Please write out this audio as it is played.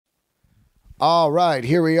All right,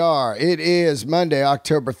 here we are. It is Monday,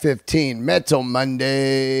 October 15, Metal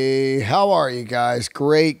Monday. How are you guys?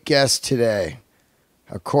 Great guest today.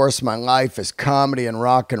 Of course, my life is comedy and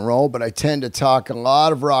rock and roll, but I tend to talk a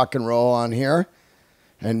lot of rock and roll on here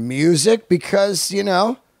and music because, you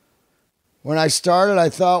know, when I started, I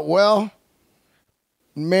thought, well,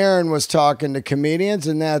 Marin was talking to comedians,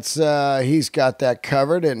 and that's he's got that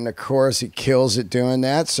covered, and of course, he kills it doing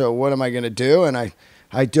that. So what am I going to do? And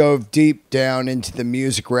I dove deep down into the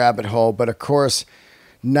music rabbit hole, but of course,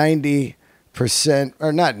 90%,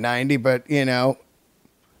 or not 90, but, you know,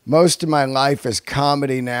 most of my life is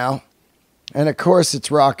comedy now. And of course,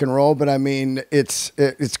 it's rock and roll, but I mean, it's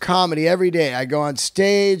comedy every day. I go on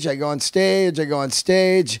stage, I get on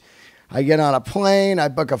a plane, I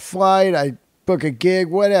book a flight, I book a gig,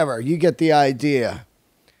 whatever. You get the idea.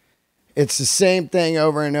 It's the same thing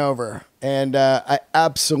over and over, and I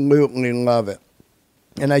absolutely love it.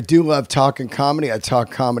 And I do love talking comedy. I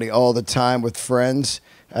talk comedy all the time with friends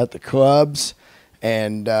at the clubs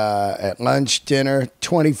and at lunch, dinner,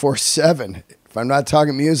 24/7. If I'm not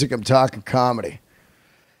talking music, I'm talking comedy.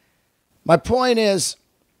 My point is,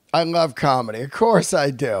 I love comedy. Of course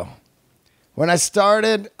I do. When I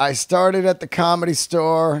started at the Comedy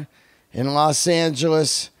Store in Los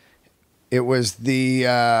Angeles. It was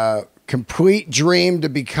the complete dream to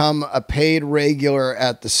become a paid regular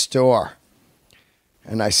at the store.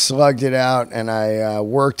 And I slugged it out, and I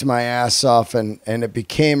worked my ass off, and it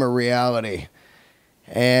became a reality.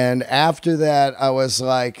 And after that, I was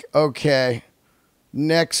like, okay,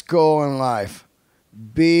 next goal in life,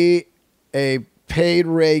 be a paid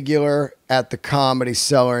regular at the Comedy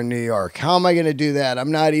Cellar in New York. How am I going to do that?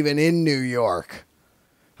 I'm not even in New York.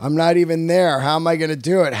 I'm not even there. How am I going to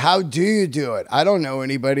do it? How do you do it? I don't know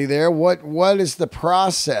anybody there. What is the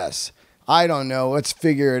process? I don't know. Let's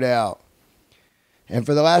figure it out. And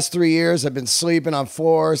for the last 3 years, I've been sleeping on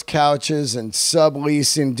floors, couches, and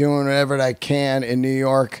subleasing, doing whatever I can in New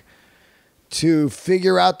York to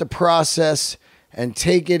figure out the process and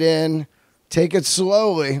take it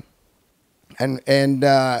slowly, and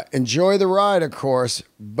enjoy the ride, of course,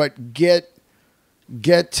 but get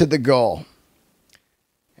to the goal.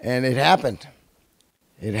 And it happened.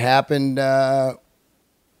 It happened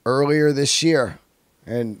earlier this year.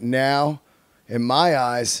 And now, in my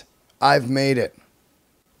eyes, I've made it.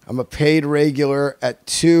 I'm a paid regular at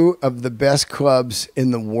 2 of the best clubs in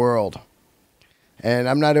the world. And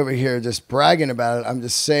I'm not over here just bragging about it. I'm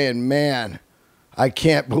just saying, man, I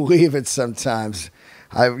can't believe it sometimes.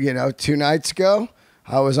 2 nights ago,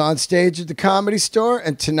 I was on stage at the Comedy Store,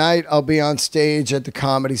 and tonight I'll be on stage at the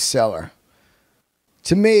Comedy Cellar.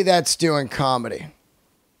 To me, that's doing comedy.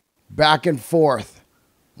 Back and forth.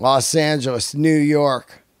 Los Angeles, New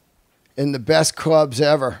York, in the best clubs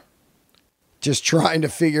ever. Just trying to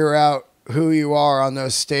figure out who you are on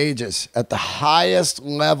those stages at the highest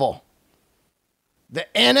level. The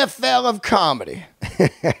NFL of comedy.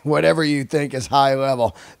 Whatever you think is high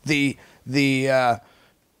level. The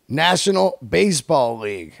National Baseball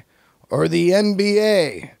League. Or the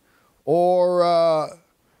NBA. Or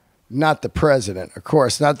not the president. Of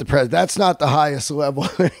course, not the president. That's not the highest level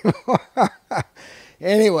anymore.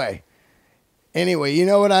 Anyway, you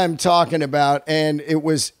know what I'm talking about. And it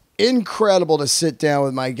was incredible to sit down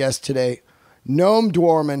with my guest today, Noam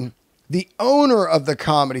Dworman, the owner of the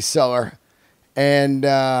Comedy Cellar and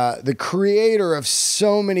the creator of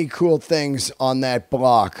so many cool things on that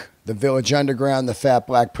block, the Village Underground, the Fat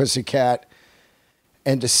Black Pussycat.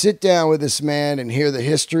 And to sit down with this man and hear the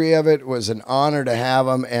history of it was an honor to have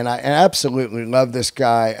him. And I absolutely love this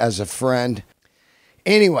guy as a friend.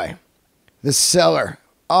 Anyway, the Cellar.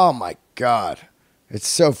 Oh, my God. It's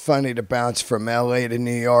so funny to bounce from LA to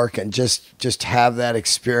New York and just have that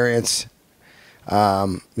experience.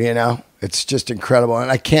 It's just incredible. And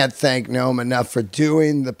I can't thank Noam enough for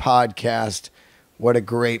doing the podcast. What a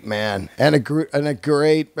great man and a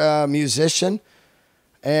great musician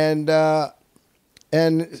and rock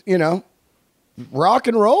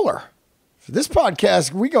and roller. For this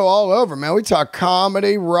podcast, we go all over, man. We talk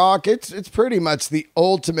comedy, rock. It's pretty much the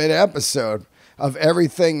ultimate episode of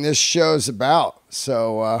everything this show's about.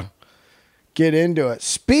 So get into it.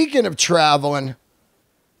 Speaking of traveling,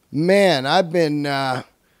 man, I've been, I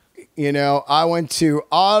went to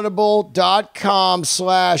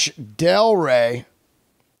audible.com/Delray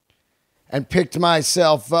and picked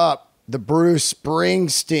myself up the Bruce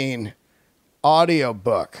Springsteen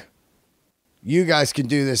audiobook. You guys can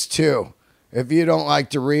do this too. If you don't like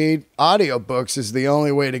to read, audiobooks is the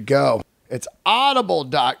only way to go. It's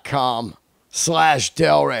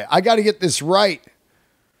audible.com/Delray. I got to get this right.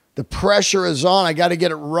 The pressure is on. I got to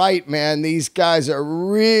get it right, man. These guys are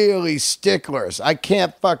really sticklers. I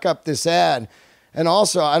can't fuck up this ad. And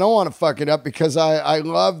also, I don't want to fuck it up because I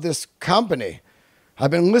love this company.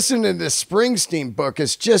 I've been listening to this Springsteen book.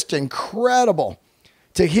 It's just incredible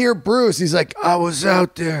to hear Bruce. He's like, I was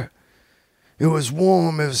out there. It was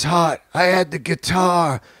warm. It was hot. I had the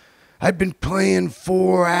guitar. I'd been playing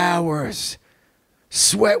 4 hours.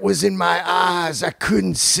 Sweat was in my eyes. I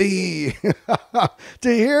couldn't see. To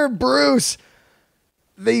hear Bruce,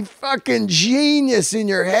 the fucking genius in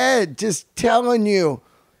your head, just telling you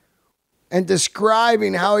and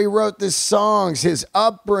describing how he wrote the songs, his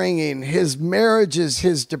upbringing, his marriages,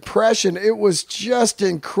 his depression. It was just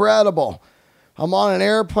incredible. I'm on an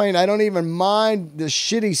airplane. I don't even mind the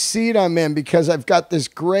shitty seat I'm in because I've got this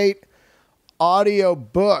great audio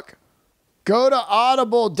book. Go to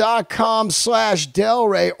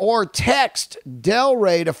audible.com/Delray or text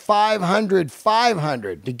Delray to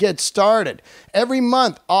 500-500 to get started. Every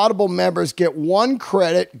month, Audible members get 1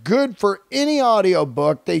 credit, good for any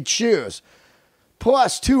audiobook they choose,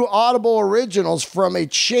 plus 2 Audible originals from a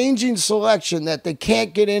changing selection that they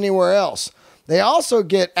can't get anywhere else. They also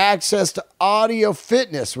get access to Audio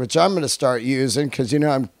Fitness, which I'm going to start using because,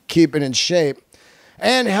 I'm keeping in shape,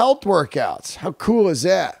 and health workouts. How cool is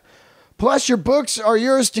that? Plus, your books are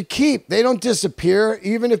yours to keep. They don't disappear.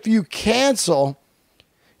 Even if you cancel,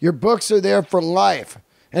 your books are there for life.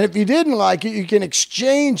 And if you didn't like it, you can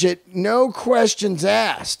exchange it, no questions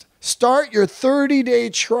asked. Start your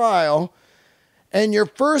 30-day trial, and your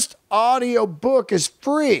first audio book is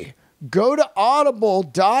free. Go to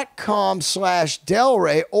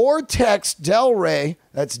audible.com/Delray or text Delray,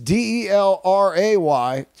 that's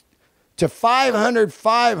Delray, to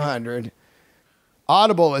 500-500.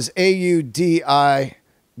 Audible is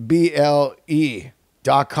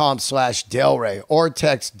audible.com/Delray or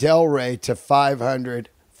text Delray to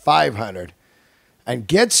 500-500 and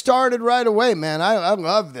get started right away, man. I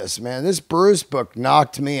love this, man. This Bruce book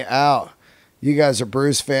knocked me out. You guys are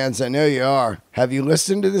Bruce fans. I know you are. Have you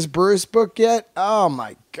listened to this Bruce book yet? Oh,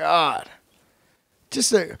 my God.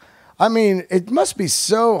 It must be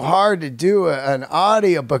so hard to do an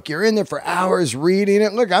audiobook. You're in there for hours reading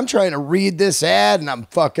it. Look, I'm trying to read this ad and I'm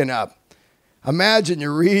fucking up. Imagine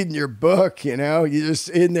you're reading your book, you're just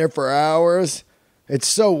in there for hours. It's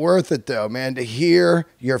so worth it, though, man, to hear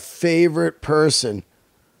your favorite person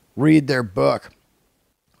read their book.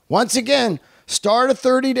 Once again, start a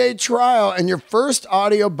 30-day trial and your first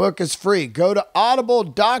audiobook is free. Go to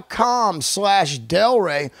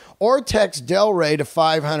audible.com/Delray or text Delray to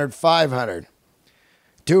 500-500.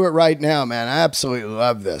 Do it right now, man. I absolutely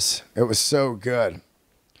love this. It was so good.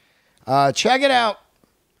 Check it out.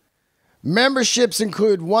 Memberships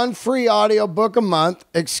include 1 free audiobook a month,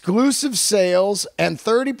 exclusive sales, and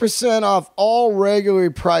 30% off all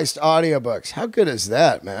regularly priced audiobooks. How good is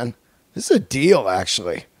that, man? This is a deal,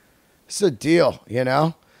 actually. It's a deal,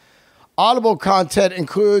 Audible content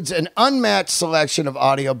includes an unmatched selection of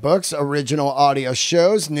audiobooks, original audio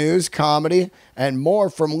shows, news, comedy, and more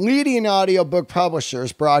from leading audiobook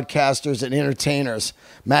publishers, broadcasters, and entertainers,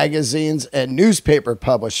 magazines, and newspaper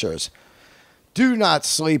publishers. Do not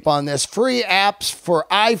sleep on this. Free apps for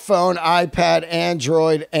iPhone, iPad,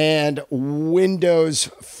 Android, and Windows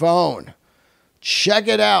Phone. Check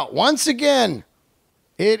it out. Once again,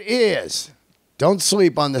 it is... Don't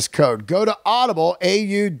sleep on this code. Go to Audible,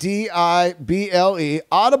 Audible,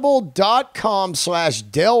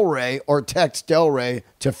 audible.com/Delray or text Delray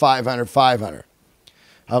to 500-500.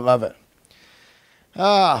 I love it.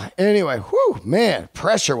 Anyway, man,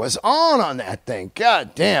 pressure was on that thing.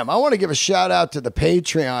 God damn. I want to give a shout out to the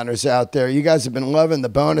Patreoners out there. You guys have been loving the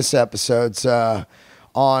bonus episodes.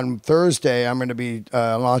 On Thursday, I'm going to be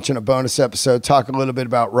launching a bonus episode, talk a little bit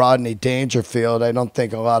about Rodney Dangerfield. I don't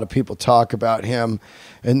think a lot of people talk about him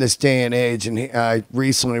in this day and age, and I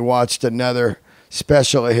recently watched another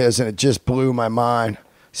special of his, and it just blew my mind.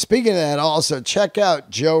 Speaking of that, also, check out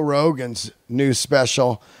Joe Rogan's new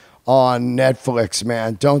special on Netflix,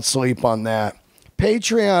 man. Don't sleep on that.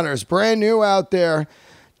 Patreoners, brand new out there.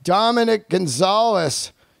 Dominic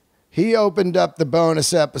Gonzalez, he opened up the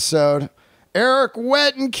bonus episode. Eric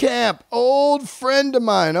Wettenkamp, old friend of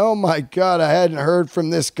mine. Oh, my God. I hadn't heard from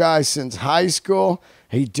this guy since high school.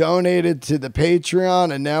 He donated to the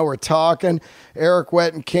Patreon, and now we're talking. Eric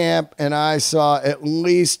Wettenkamp and I saw at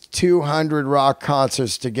least 200 rock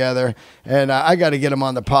concerts together, and I got to get him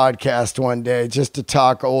on the podcast one day just to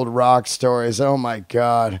talk old rock stories. Oh, my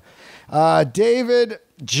God. David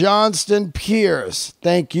Johnston Pierce,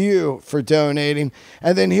 thank you for donating.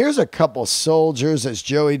 And then here's a couple soldiers, as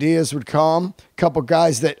Joey Diaz would call them, a couple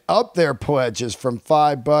guys that upped their pledges from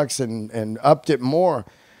 $5 and upped it more.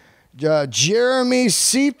 Jeremy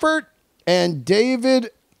Seifert and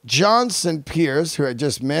David Johnson Pierce, who I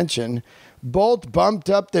just mentioned, both bumped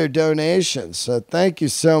up their donations. So thank you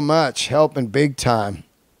so much. Helping big time.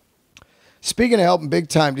 Speaking of helping big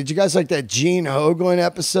time, did you guys like that Gene Hoglan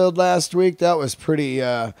episode last week? That was pretty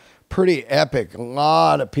epic. A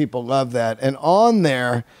lot of people love that. And on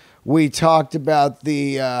there, we talked about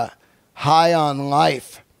the High on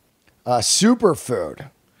Life superfood.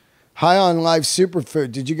 High on Life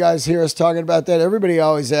superfood. Did you guys hear us talking about that? Everybody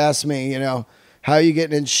always asks me, how are you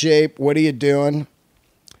getting in shape? What are you doing?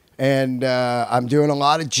 And I'm doing a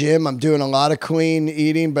lot of gym. I'm doing a lot of clean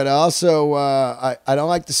eating, but also I don't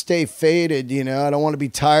like to stay faded, I don't want to be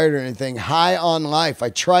tired or anything. High on Life. I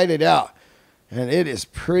tried it out, and it is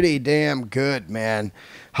pretty damn good, man.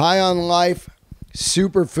 High on Life,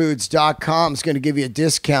 superfoods.com is going to give you a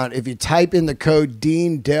discount. If you type in the code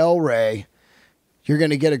Dean Delray, you're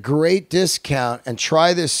going to get a great discount and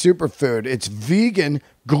try this superfood. It's vegan,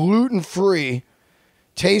 gluten-free,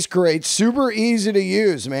 tastes great, super easy to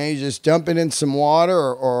use, man. You just dump it in some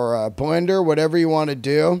water or a blender, whatever you want to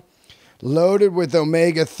do. Loaded with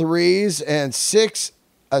omega-3s and 6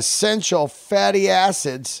 essential fatty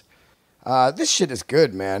acids. This shit is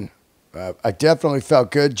good, man. I definitely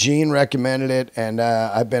felt good. Gene recommended it, and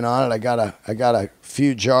I've been on it. I got a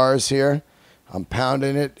few jars here. I'm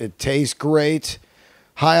pounding it. It tastes great.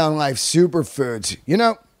 High on Life superfoods. You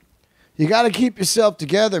got to keep yourself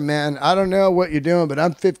together, man. I don't know what you're doing, but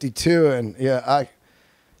I'm 52, and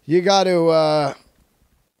you got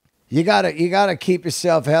to keep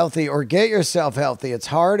yourself healthy or get yourself healthy. It's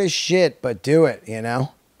hard as shit, but do it.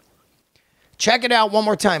 Check it out one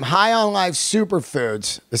more time. High on Life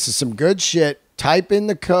superfoods. This is some good shit. Type in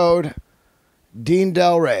the code Dean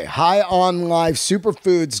Delray.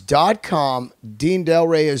 HighOnLifeSuperfoods.com. Dean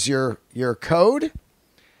Delray is your code.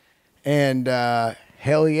 And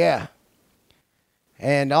hell yeah.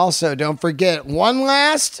 And also, don't forget, one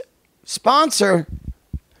last sponsor,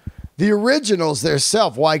 the originals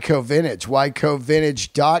theirself, Wyco Vintage.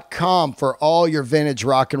 WycoVintage.com for all your vintage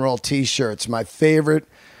rock and roll t-shirts. My favorite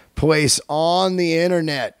place on the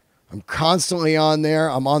internet. I'm constantly on there.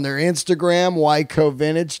 I'm on their Instagram, Wyco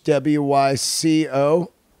Vintage, WYCO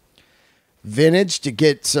Vintage, to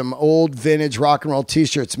get some old vintage rock and roll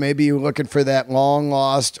t-shirts. Maybe you're looking for that long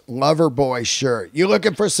lost Lover Boy shirt. You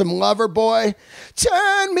looking for some Lover Boy?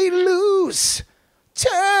 Turn me loose.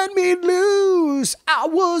 Turn me loose. I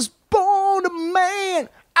was born a man.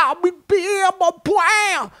 I'll be a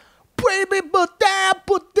brown. Baby, but did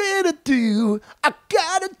I do? I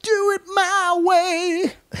gotta do it my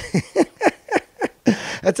way.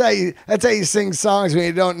 That's how you sing songs when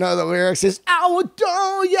you don't know the lyrics. It's I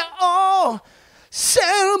adore you all.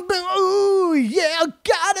 Ooh, yeah, I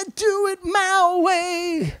gotta do it my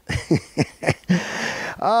way.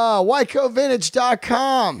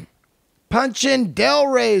 WycoVintage.com. Punch in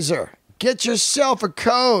Delraiser. Get yourself a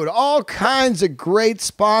code. All kinds of great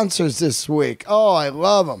sponsors this week. Oh, I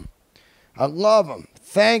love them. I love them.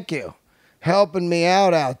 Thank you. Helping me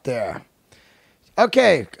out there.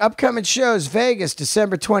 Okay, upcoming shows, Vegas,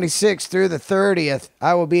 December 26th through the 30th.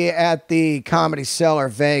 I will be at the Comedy Cellar,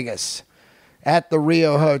 Vegas, at the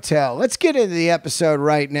Rio Hotel. Let's get into the episode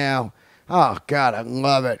right now. Oh, God, I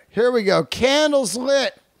love it. Here we go. Candles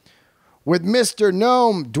lit with Mr.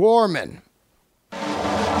 Noam Dworman.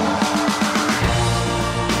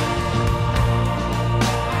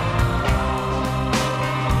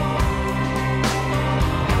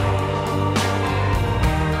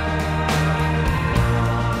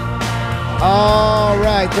 All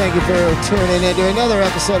right, thank you for tuning in to another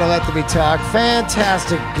episode of Let There Be Talk.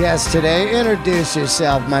 Fantastic guest today. Introduce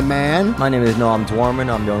yourself, my man. My name is Noam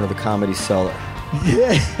Dworman. I'm the owner of the Comedy Cellar.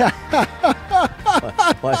 Yeah.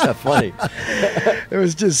 Why is that funny? It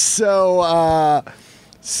was just so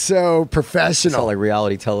professional. It's like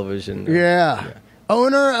reality television. Yeah.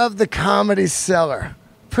 Owner of the Comedy Cellar.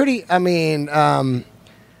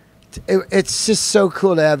 It's just so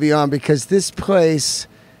cool to have you on because this place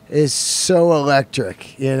is so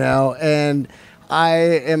electric, and I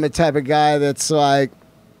am a type of guy that's like,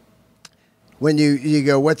 when you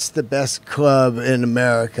go, what's the best club in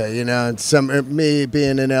America, and me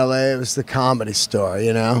being in LA, it was the Comedy Store,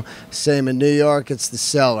 same in New York, it's the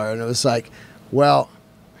Cellar, and it was like, well,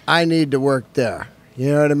 I need to work there,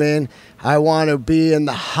 you know what I mean? I want to be in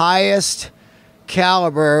the highest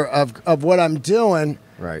caliber of what I'm doing.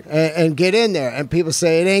 Right. And get in there. And people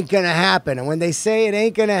say it ain't going to happen. And when they say it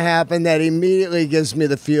ain't going to happen, that immediately gives me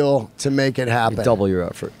the fuel to make it happen. You double your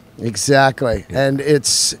effort. Exactly. Yeah. And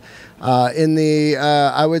it's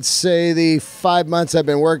I would say the 5 months I've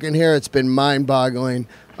been working here, it's been mind-boggling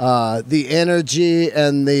the energy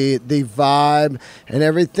and the vibe and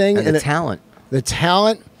everything. And the talent. The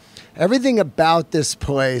talent. Everything about this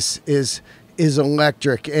place is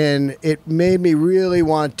electric, and it made me really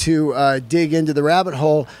want to dig into the rabbit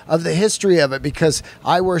hole of the history of it, because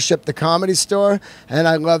I worship the Comedy Store and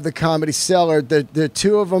I love the Comedy Cellar. The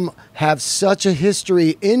two of them have such a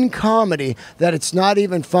history in comedy that it's not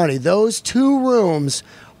even funny. Those two rooms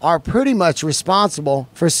are pretty much responsible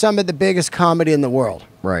for some of the biggest comedy in the world.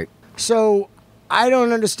 Right. So I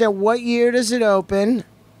don't understand, what year does it open?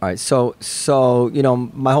 All right, so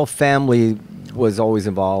my whole family was always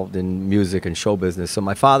involved in music and show business. So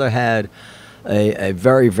my father had a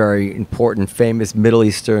very, very important, famous Middle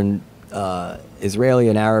Eastern, Israeli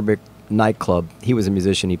and Arabic nightclub. He was a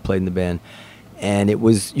musician. He played in the band. And it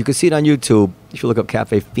was, you can see it on YouTube if you look up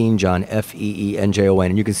Cafe Feenjon, Feenjon,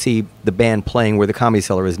 and you can see the band playing where the Comedy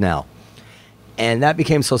Cellar is now. And that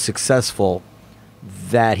became so successful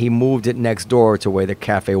that he moved it next door to where the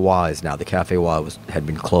Cafe Wa is now. The Cafe Wa had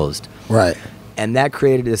been closed. Right. And that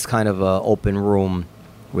created this kind of open room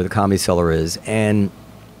where the Comedy Cellar is. And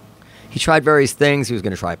he tried various things. He was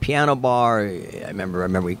going to try a piano bar. I remember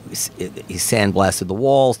he sandblasted the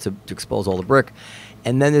walls to expose all the brick.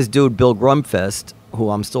 And then this dude, Bill Grumfest, who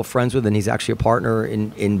I'm still friends with, and he's actually a partner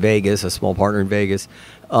in Vegas, a small partner in Vegas.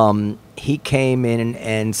 He came in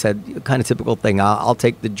and said, kind of typical thing, I'll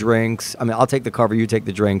take the drinks. I mean, I'll take the cover, you take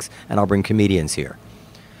the drinks, and I'll bring comedians here.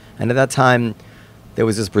 And at that time, there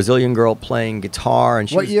was this Brazilian girl playing guitar. And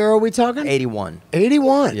what year are we talking? 81.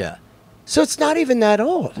 81? Yeah. So it's not even that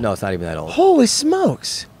old. No, it's not even that old. Holy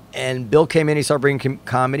smokes. And Bill came in, he started bringing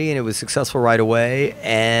comedy, and it was successful right away.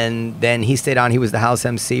 And then he stayed on. He was the house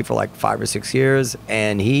MC for like 5 or 6 years.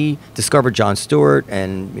 And he discovered Jon Stewart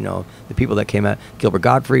and, the people that came out. Gilbert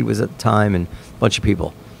Gottfried was at the time, and a bunch of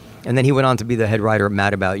people. And then he went on to be the head writer of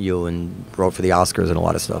Mad About You and wrote for the Oscars and a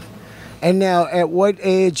lot of stuff. And now, at what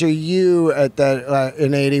age are you at that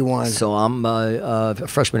in 81? So I'm a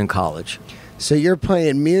freshman in college. So you're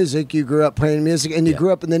playing music. You grew up playing music, and you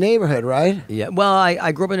grew up in the neighborhood, right? Yeah. Well,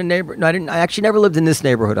 I grew up in a neighborhood. No, I didn't. I actually never lived in this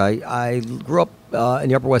neighborhood. I grew up in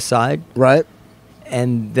the Upper West Side. Right.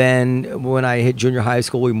 And then when I hit junior high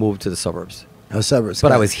school, we moved to the suburbs. Oh, suburbs.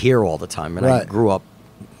 But I was here all the time, and right. I grew up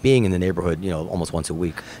being in the neighborhood, almost once a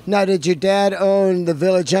week. Now, did your dad own the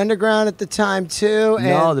Village Underground at the time, too?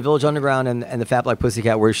 No, the Village Underground and the Fat Black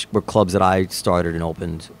Pussycat were clubs that I started and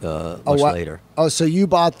opened much later. Oh, so you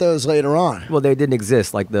bought those later on? Well, they didn't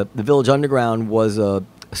exist. Like, the Village Underground was a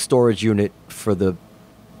storage unit for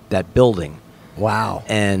that building. Wow.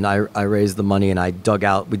 And I raised the money, and we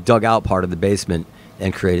dug out part of the basement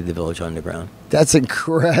and created the Village Underground. That's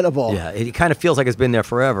incredible. Yeah, it kind of feels like it's been there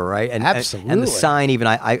forever, right? Absolutely. And the sign, even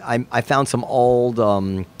I found some old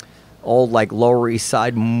like Lower East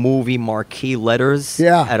Side movie marquee letters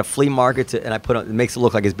at a flea market, and I put it makes it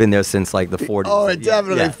look like it's been there since like the 40s. Oh, it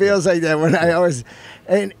definitely feels like that. When I always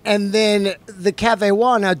and then the Cafe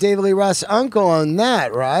Wa. Now, David Lee Roth's uncle owned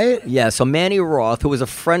that, right? Yeah. So Manny Roth, who was a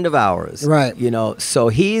friend of ours, right? So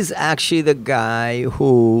he's actually the guy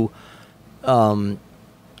who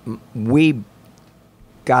we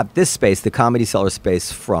got this space, the Comedy Cellar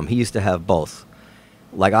space, from. He used to have both.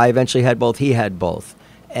 Like, I eventually had both. He had both.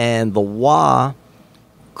 And the Wa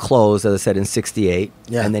closed, as I said, in 68.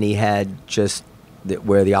 Yeah. And then he had just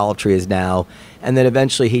where the Olive Tree is now. And then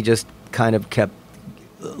eventually he just kind of kept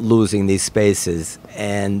losing these spaces.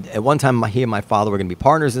 And at one time, he and my father were going to be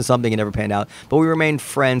partners in something. It never panned out. But we remained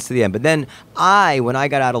friends to the end. But then when I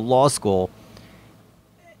got out of law school,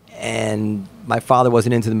 and my father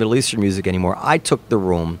wasn't into the Middle Eastern music anymore, I took the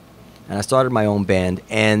room, and I started my own band,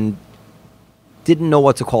 and didn't know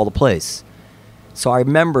what to call the place. So I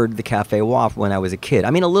remembered the Cafe Wa when I was a kid.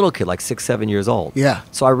 I mean, a little kid, like 6, 7 years old. Yeah.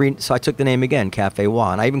 So I took the name again, Cafe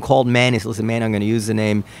Wa, and I even called Manny. I said, "Listen, Manny, I'm going to use the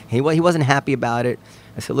name." He wasn't happy about it.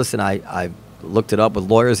 I said, "Listen, I looked it up with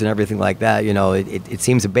lawyers and everything like that. It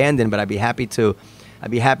seems abandoned, but I'd be happy to,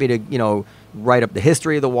 write up the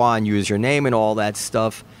history of the Wa and use your name and all that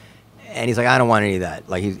stuff." And he's like, "I don't want any of that."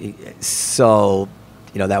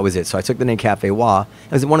 That was it. So I took the name Cafe Wa.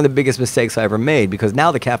 It was one of the biggest mistakes I ever made, because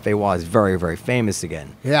now the Cafe Wa is very, very famous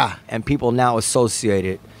again. Yeah. And people now associate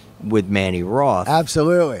it with Manny Roth.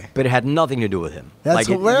 Absolutely. But it had nothing to do with him. That's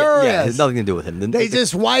hilarious. It had nothing to do with him. They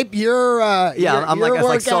just wipe your I'm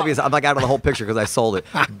like Soviets. I'm like out of the whole picture because I sold it.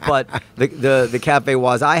 But the Cafe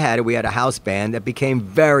Was I had, we had a house band that became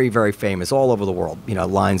very, very famous all over the world.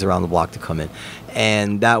 Lines around the block to come in.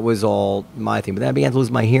 And that was all my thing. But then I began to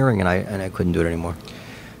lose my hearing, and I couldn't do it anymore.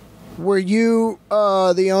 Were you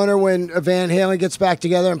the owner when Van Halen gets back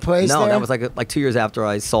together and plays No, there? that was like 2 years after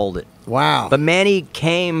I sold it. Wow. But Manny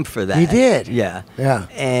came for that. He did? Yeah. Yeah.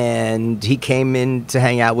 And he came in to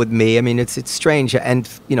hang out with me. I mean, it's strange. And,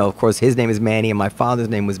 you know, of course, his name is Manny and my father's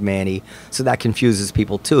name was Manny. So that confuses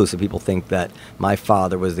people, too. So people think that my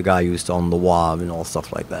father was the guy who used to own the WAV and all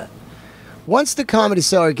stuff like that. Once the Comedy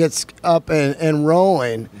Cellar gets up and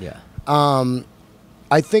rolling, Yeah.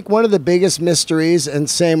 I think one of the biggest mysteries, and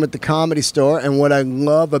same with the Comedy Store, and what I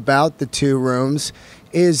love about the two rooms,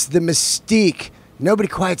 is the mystique. Nobody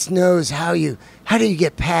quite knows how do you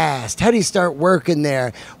get past? How do you start working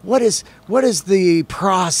there? What is the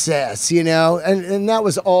process? You know, and that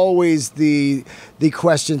was always the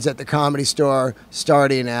questions at the Comedy Store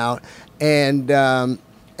starting out, and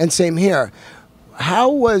same here. How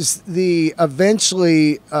was the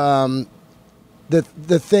eventually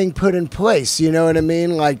the thing put in place? You know what I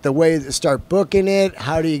mean? Like the way to start booking it.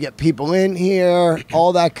 How do you get people in here?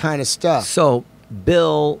 All that kind of stuff. So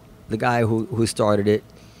Bill, the guy who started it,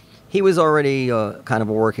 he was already kind of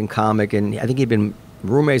a working comic, and I think he'd been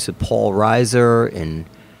roommates with Paul Reiser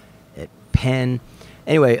at Penn.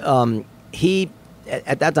 Anyway, he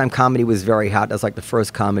at that time comedy was very hot. That's like the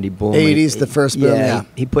first comedy boom. 80s, the first boom. Yeah.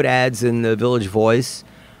 He put ads in the Village Voice,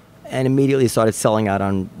 and immediately started selling out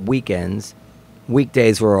on weekends.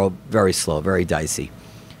 Weekdays were all very slow, very dicey.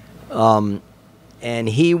 And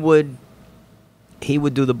he would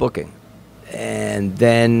do the booking. And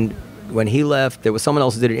then when he left, there was someone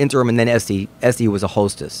else who did an interim, and then Esty was a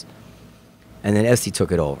hostess. And then Esty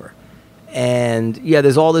took it over. And yeah,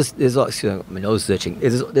 there's all this, my nose is itching.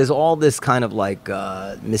 There's all this kind of like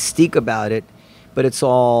mystique about it, but it's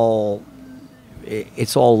all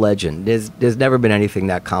legend. There's never been anything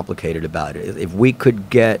that complicated about it. If we could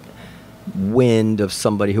get wind of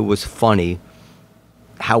somebody who was funny,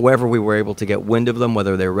 however we were able to get wind of them,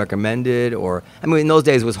 whether they were recommended or, I mean, in those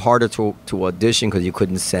days it was harder to audition because you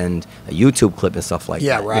couldn't send a YouTube clip and stuff like that.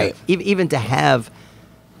 Yeah, right. Even to have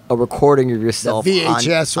a recording of yourself the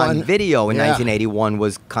VHS on video in 1981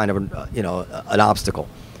 was kind of an obstacle.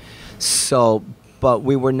 So, but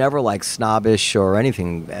we were never like snobbish or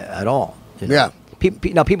anything at all. You know? Yeah.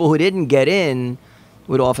 Now, people who didn't get in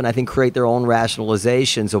would often, I think, create their own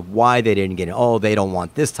rationalizations of why they didn't get in. Oh, they don't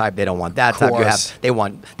want this type, they don't want that type. They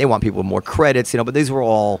want people with more credits, But these were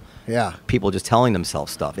all people just telling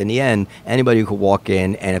themselves stuff. In the end, anybody who could walk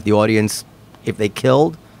in, and if the audience, if they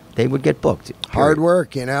killed, they would get booked. Period. Hard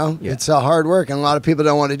work, Yeah. It's a hard work, and a lot of people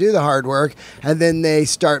don't want to do the hard work, and then they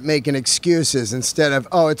start making excuses instead of,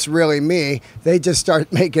 oh, it's really me. They just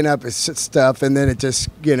start making up stuff, and then it just,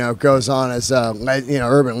 goes on as a,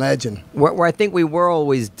 urban legend. Where I think we were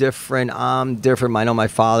always different. I'm different. I know my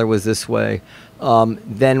father was this way.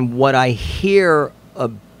 Then what I hear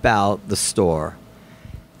about the store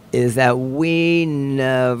is that we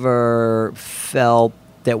never felt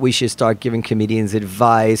that we should start giving comedians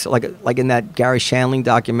advice, like in that Gary Shandling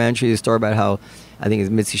documentary, the story about how, I think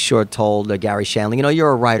it's Mitzi Short told Gary Shandling,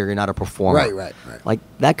 you're a writer, you're not a performer. Right. Like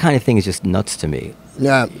that kind of thing is just nuts to me.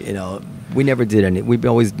 Yeah. We never did any. We've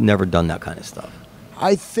always never done that kind of stuff.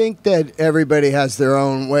 I think that everybody has their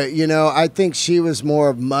own way. I think she was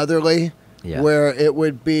more motherly. Yeah. Where it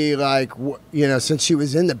would be like, since she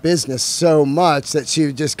was in the business so much that she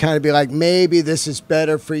would just kind of be like, maybe this is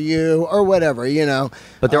better for you or whatever,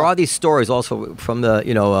 But there are these stories also from the,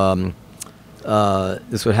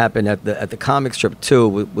 this would happen at the comic strip too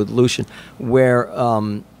with Lucian, where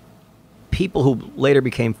people who later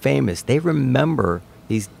became famous, they remember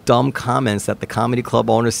these dumb comments that the comedy club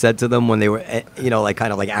owner said to them when they were,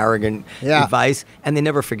 kind of like arrogant advice, and they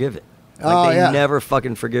never forgive it. They never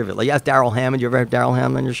fucking forgive it. Like, you ask Daryl Hammond. You ever have Daryl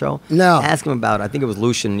Hammond on your show? No. Ask him about it. I think it was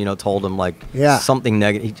Lucian, told him, something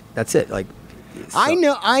negative. That's it. Like, so.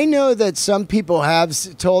 I know that some people have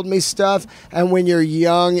told me stuff, and when you're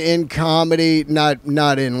young in comedy, not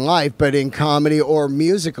in life, but in comedy or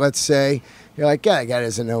music, let's say, you're like, yeah, that guy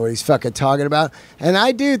doesn't know what he's fucking talking about. And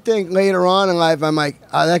I do think later on in life, I'm like,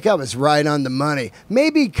 oh, that guy was right on the money.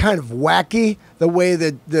 Maybe kind of wacky the way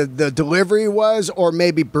that the delivery was, or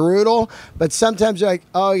maybe brutal. But sometimes you're like,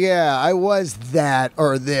 oh, yeah, I was that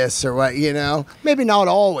or this or what, Maybe not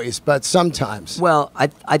always, but sometimes. Well,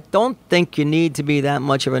 I don't think you need to be that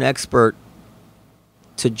much of an expert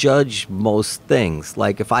to judge most things.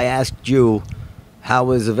 Like, if I asked you, how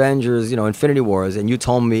was Avengers, Infinity Wars, and you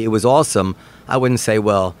told me it was awesome, I wouldn't say,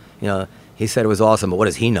 well, he said it was awesome, but what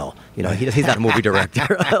does he know? He's not a movie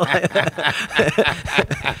director.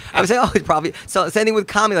 I would say, oh, he's probably... So same thing with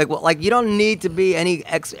comedy. You don't need to be any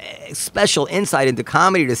special insight into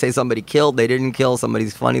comedy to say somebody killed, they didn't kill,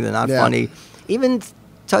 somebody's funny, they're not funny. Even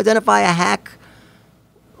to identify a hack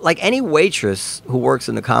like any waitress who works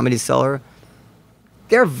in the Comedy Cellar,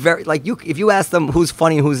 they're very like you. If you ask them who's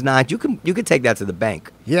funny and who's not, you can take that to the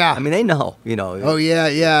bank. Yeah. I mean, they know. You know. Oh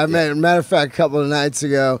yeah. Matter of fact, a couple of nights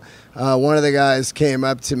ago, one of the guys came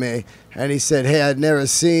up to me and he said, "Hey, I'd never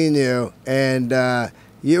seen you, and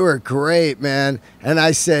you were great, man." And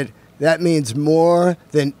I said, "That means more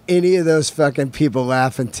than any of those fucking people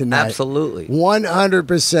laughing tonight." Absolutely.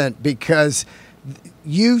 100%, because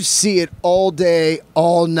you see it all day,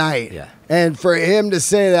 all night. Yeah. And for him to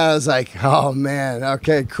say that, I was like, oh, man,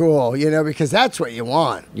 okay, cool. You know, because that's what you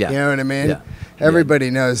want. Yeah. You know what I mean? Yeah. Everybody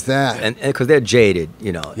knows that. And because they're jaded,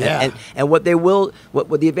 you know. Yeah. And what they will,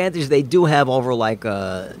 what the advantage they do have over like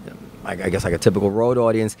I guess like a typical road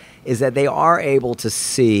audience is that they are able to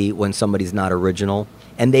see when somebody's not original,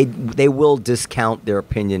 and they will discount their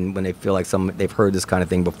opinion when they feel like they've heard this kind of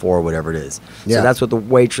thing before, or whatever it is. Yeah. So that's what the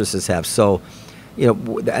waitresses have. So, you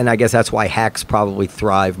know, and I guess that's why hacks probably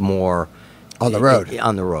thrive more On the road.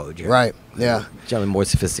 On the road, yeah. Right, yeah. Generally more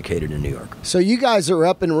sophisticated in New York. So you guys are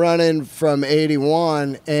up and running from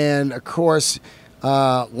 81, and of course,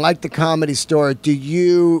 like the Comedy Store, do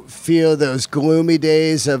you feel those gloomy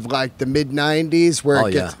days of like the mid-90s where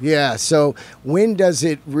it gets... Yeah, so when does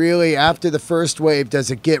it really, after the first wave,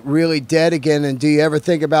 does it get really dead again, and do you ever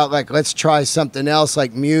think about like, let's try something else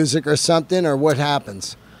like music or something, or what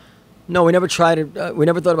happens? No, we never tried it. We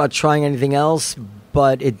never thought about trying anything else,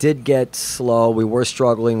 but it did get slow. We were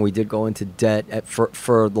struggling. We did go into debt.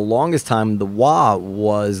 For the longest time, the WA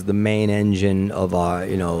was the main engine of our,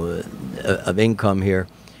 of income here.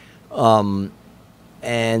 And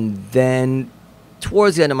then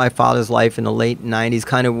towards the end of my father's life in the late 90s,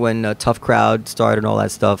 kind of when Tough Crowd started and all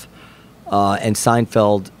that stuff, and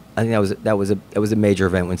Seinfeld, I think that was a major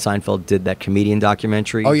event when Seinfeld did that comedian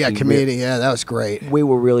documentary. Oh yeah, comedian. Yeah, that was great. We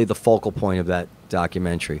were really the focal point of that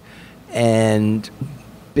documentary, and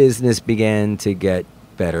business began to get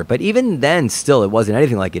better. But even then, still, it wasn't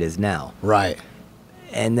anything like it is now. Right.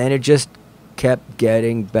 And then it just kept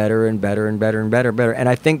getting better and better and better and better. And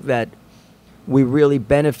I think that we really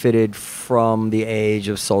benefited from the age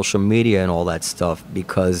of social media and all that stuff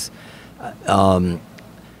because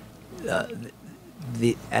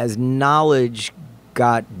as knowledge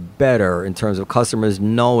got better in terms of customers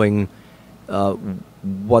knowing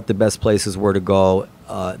what the best places were to go,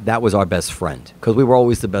 that was our best friend because we were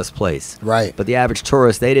always the best place. Right. But the average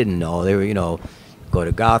tourist, they didn't know. They were, go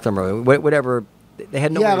to Gotham or whatever. They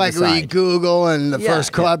had no. Yeah, like when you Google and the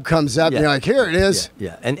first club comes up, and you're like, here it is.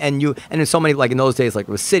 Yeah. And in so many, like in those days, like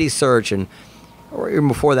with City Search or even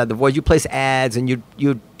before that, The Voice, you place ads and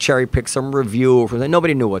you'd cherry pick some review from it.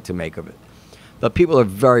 Nobody knew what to make of it. But people are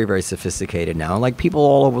very, very sophisticated now. And like people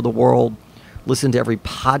all over the world listen to every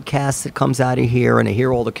podcast that comes out of here, and they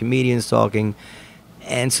hear all the comedians talking.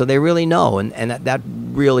 And so they really know. And that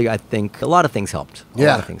really, I think, a lot of things helped. A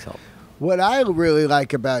lot of things helped. What I really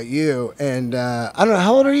like about you, and I don't know,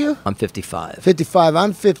 how old are you? I'm 55. 55.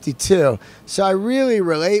 I'm 52. So I really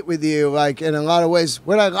relate with you, like, in a lot of ways.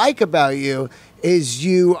 What I like about you is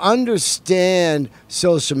you understand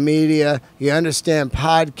social media, you understand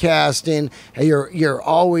podcasting, and you're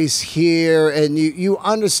always here, and you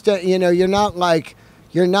understand, you're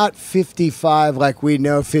not 55 like we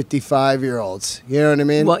know 55-year-olds. You know what I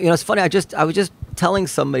mean? Well, it's funny. I was just telling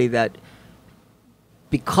somebody that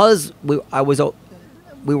because we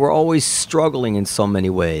were always struggling in so many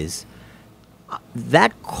ways,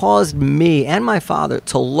 that caused me and my father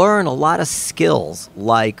to learn a lot of skills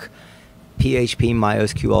like PHP,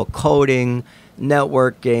 MySQL coding,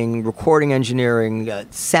 networking, recording engineering,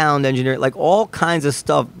 sound engineering, like all kinds of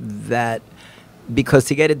stuff that, because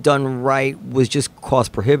to get it done right was just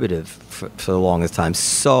cost prohibitive for the longest time.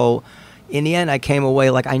 So in the end, I came away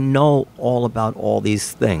like I know all about all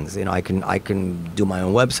these things. I can do my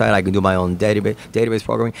own website, I can do my own database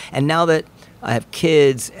programming. And now that I have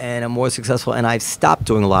kids and I'm more successful and I've stopped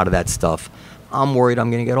doing a lot of that stuff, I'm worried I'm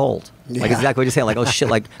going to get old. Yeah. Like exactly what you're saying. Like, oh shit,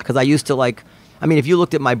 like, because I used to like, I mean, if you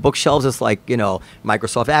looked at my bookshelves, it's like,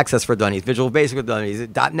 Microsoft Access for Dummies, Visual Basic for Dummies,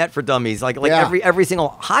 .NET for Dummies, like every single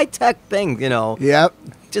high-tech thing, Yep.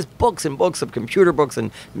 Just books and books of computer books and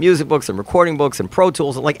music books and recording books and Pro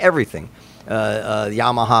Tools and like everything.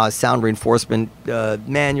 Yamaha sound reinforcement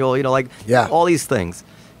manual, all these things.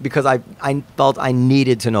 Because I felt I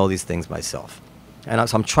needed to know these things myself. And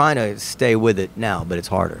so I'm trying to stay with it now, but it's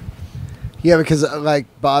harder. Yeah, because like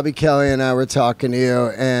Bobby Kelly and I were talking to you,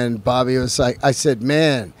 and Bobby was like, I said,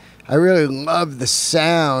 man, I really love the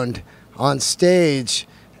sound on stage,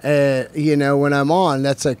 when I'm on.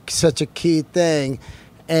 That's such a key thing.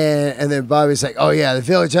 And then Bobby's like, oh yeah, the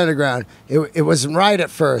Village Underground, it wasn't right at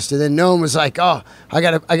first. And then Noam was like, oh, I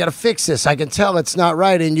gotta fix this. I can tell it's not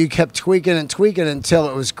right. And you kept tweaking and tweaking until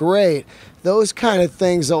it was great. Those kind of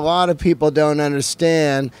things a lot of people don't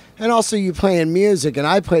understand. And also you playing music, and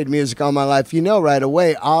I played music all my life. You know right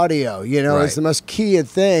away, audio, is the most key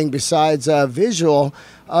thing besides visual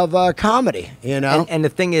of comedy, And the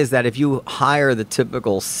thing is that if you hire the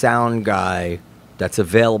typical sound guy that's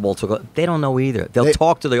available to go, they don't know either. They'll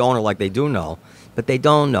talk to the owner like they do know, but they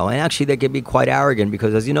don't know. And actually, they can be quite arrogant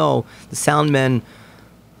because, as you know, the sound men,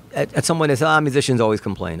 at some point they say, musicians always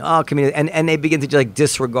complain. And they begin to just like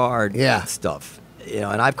disregard stuff.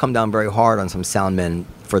 And I've come down very hard on some sound men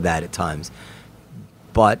for that at times.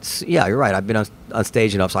 But yeah, you're right. I've been on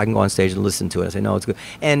stage enough, so I can go on stage and listen to it and say, no, it's good.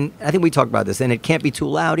 And I think we talked about this, and it can't be too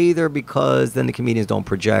loud either because then the comedians don't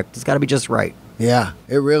project. It's got to be just right. Yeah,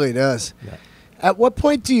 it really does. Yeah. At what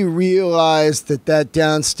point do you realize that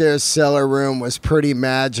downstairs cellar room was pretty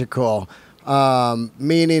magical?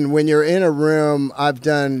 Meaning when you're in a room, I've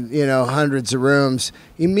done, hundreds of rooms,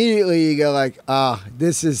 immediately you go like,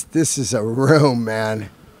 this is a room, man.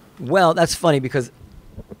 Well, that's funny because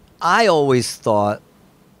I always thought,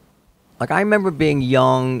 like I remember being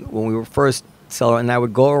young when we were first cellar, and I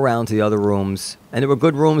would go around to the other rooms, and there were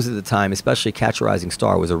good rooms at the time, especially Catch a Rising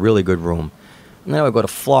Star was a really good room. And then I would go to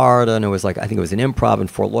Florida, and it was like, I think it was an Improv in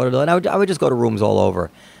Fort Lauderdale, and I would just go to rooms all over.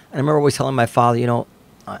 And I remember always telling my father,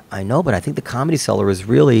 I know, but I think the Comedy Cellar is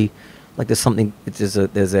really, like there's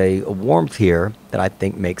a warmth here that I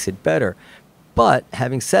think makes it better. But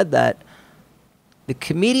having said that, the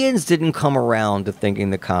comedians didn't come around to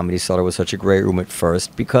thinking the Comedy Cellar was such a great room at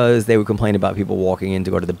first because they would complain about people walking in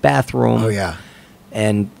to go to the bathroom. Oh, yeah.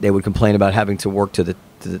 And they would complain about having to work to the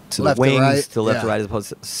wings, right. to left to right as opposed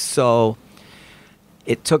to... So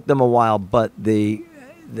it took them a while, but the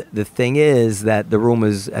thing is that the room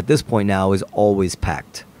is, at this point now, is always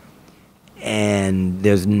packed. And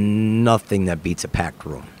there's nothing that beats a packed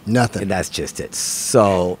room. Nothing. And that's just it.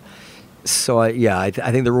 So I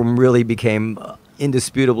think the room really became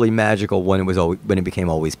indisputably magical when it became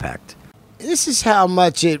always packed. This is how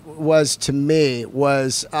much it was to me.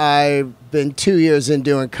 I've been 2 years in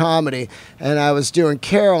doing comedy, and I was doing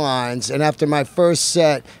Caroline's, and after my first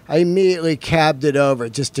set, I immediately cabbed it over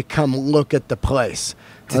just to come look at the place.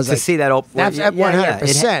 To see that open. That's at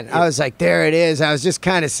 100%. I was like, there it is. I was just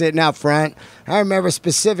kind of sitting out front. I remember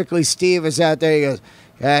specifically Steve was out there. He goes,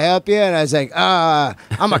 can I help you? And I was like,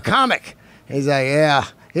 I'm a comic. He's like, yeah.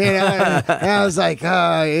 And I was like,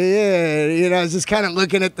 oh, yeah. I was just kind of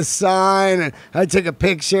looking at the sign, and I took a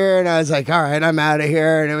picture, and I was like, all right, I'm out of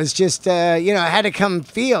here. And it was just, I had to come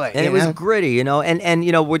feel it. And it was gritty, and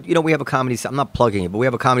we have a comedy. I'm not plugging it, but we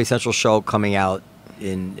have a Comedy Central show coming out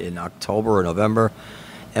in October or November.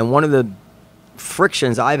 And one of the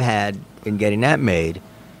frictions I've had in getting that made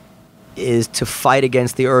is to fight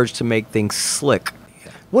against the urge to make things slick.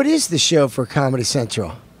 What is the show for Comedy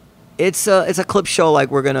Central? It's a clip show.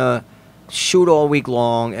 Like, we're gonna shoot all week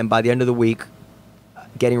long, and by the end of the week,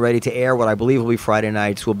 getting ready to air what I believe will be Friday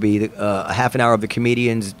nights, will be a half an hour of the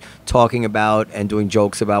comedians talking about and doing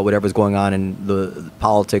jokes about whatever's going on in the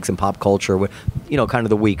politics and pop culture. Kind of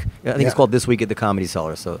the week. I think it's called This Week at the Comedy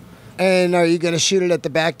Cellar. So. And are you going to shoot it at the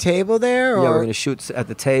back table there? Or? Yeah, we're going to shoot at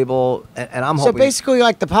the table, and I'm hoping. So basically,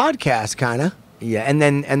 like the podcast, kind of. Yeah, and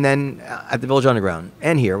then at the Village Underground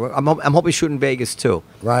and here, I'm hoping to shoot in Vegas too.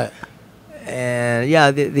 Right. And yeah,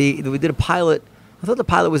 we did a pilot. I thought the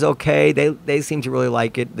pilot was okay. They seemed to really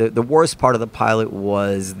like it. The worst part of the pilot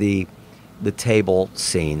was the table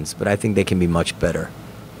scenes, but I think they can be much better.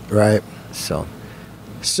 Right. So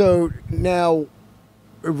now.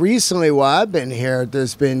 Recently, while I've been here,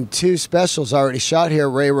 there's been 2 specials already shot here,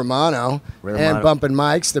 Ray Romano and Bumpin'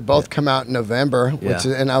 Mikes. They both come out in November,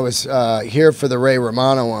 and I was here for the Ray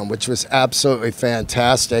Romano one, which was absolutely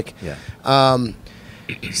fantastic. Yeah.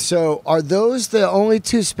 So are those the only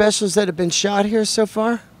 2 specials that have been shot here so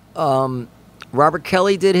far? Robert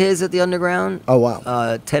Kelly did his at the Underground. Oh,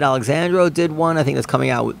 wow. Ted Alexandro did one. I think that's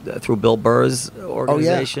coming out through Bill Burr's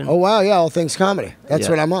organization. Oh, wow, yeah, All Things Comedy. That's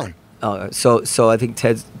what I'm on. So I think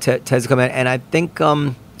Ted's coming out, and I think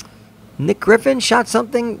Nick Griffin shot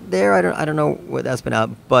something there. I don't know where that's been out,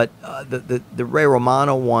 but the Ray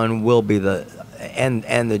Romano one will be and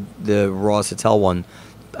the Ross Hotel one.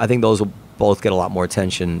 I think those will both get a lot more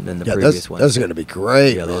attention than the previous ones. Those are going to be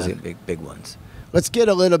great. Yeah, those are big ones. Let's get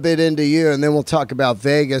a little bit into you, and then we'll talk about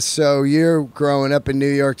Vegas. So you're growing up in New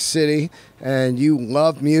York City, and you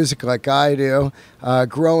love music like I do.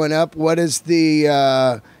 Growing up, what is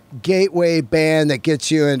the gateway band that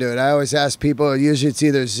gets you into it? I always ask people, usually it's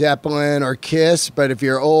either Zeppelin or Kiss, but if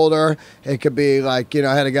you're older, it could be like,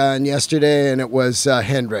 I had a guy on yesterday and it was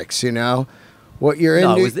Hendrix, What you're into?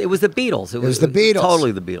 No, it was the Beatles. It was the Beatles.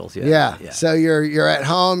 Totally the Beatles, yeah. So you're at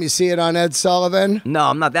home, you see it on Ed Sullivan? No,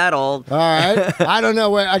 I'm not that old. All right. I don't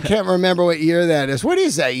know I can't remember what year that is. What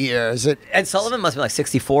is that year? Is it Ed Sullivan must be like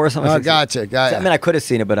 64 or something. Oh, gotcha. I mean, I could have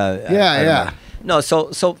seen it, but I don't know. No,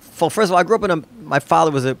 so first of all, I grew up my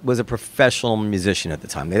father was a professional musician at the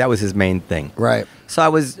time. That was his main thing. Right. So I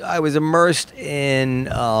was immersed in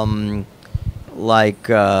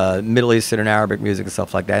Middle Eastern and Arabic music and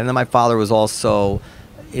stuff like that. And then my father was also,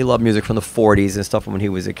 he loved music from the 40s and stuff from when he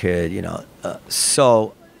was a kid,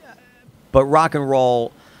 but rock and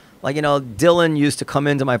roll, Dylan used to come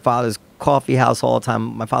into my father's coffee house all the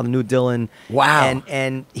time. My father knew Dylan. Wow.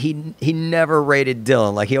 And he never rated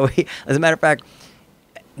Dylan. As a matter of fact,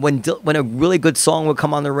 when a really good song would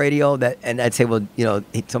come on the radio, and I'd say, well,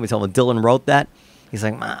 somebody told me Dylan wrote that. He's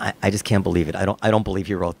like, I just can't believe it. I don't believe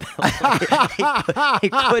he wrote that. he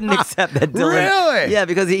couldn't accept that Dylan. Really? Yeah,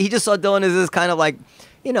 because he just saw Dylan as this kind of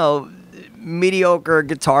mediocre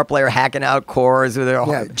guitar player hacking out chords with their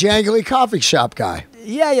jangly coffee shop guy.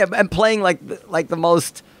 Yeah, and playing like the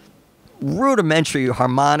most rudimentary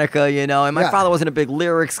harmonica, And my father wasn't a big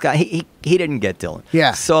lyrics guy. He didn't get Dylan.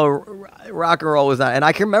 Yeah. So rock and roll was not. And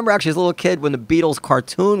I can remember actually as a little kid when the Beatles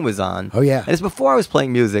cartoon was on. Oh yeah. And it's before I was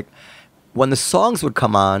playing music. When the songs would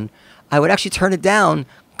come on, I would actually turn it down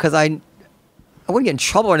because I wouldn't get in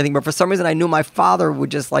trouble or anything. But for some reason, I knew my father would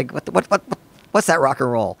just what's that rock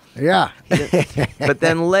and roll? Yeah. But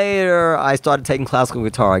then later, I started taking classical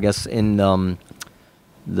guitar. I guess in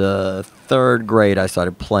the third grade, I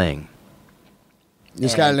started playing. You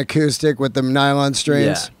just got an acoustic with the nylon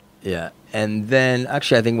strings? Yeah. And then,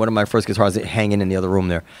 actually, I think one of my first guitars is hanging in the other room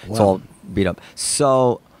there. Wow. It's all beat up.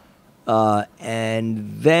 So,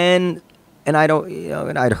 and then, and I don't,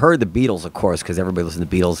 and I'd heard the Beatles, of course, because everybody listened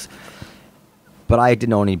to Beatles. But I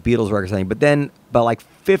didn't know any Beatles records or anything. But then, by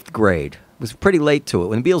fifth grade, it was pretty late to it,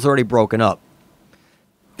 when the Beatles were already broken up.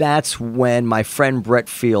 That's when my friend Brett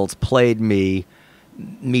Fields played me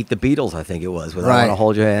Meet the Beatles, I think it was, with I Want to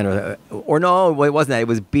Hold Your Hand, or no, it wasn't that. It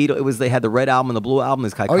was Beatles. They had the red album and the blue album.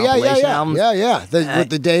 This kind of compilation albums. Yeah. With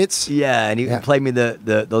the dates. Yeah, and he played me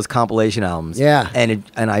those compilation albums. Yeah, and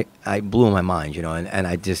I blew my mind, and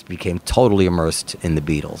I just became totally immersed in the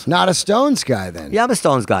Beatles. Not a Stones guy then. Yeah, I'm a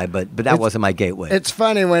Stones guy, but that wasn't my gateway. It's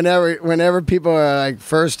funny whenever people are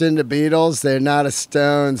first into Beatles, they're not a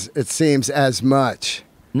Stones. It seems as much.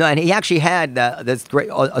 No, and he actually had that's great.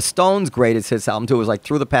 A Stones' greatest hits album too. It was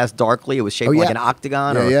Through the Past Darkly. It was shaped like an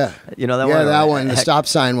octagon. Yeah. You know that one? Yeah, that one. The stop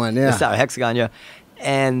sign one. Yeah. The hexagon. Yeah.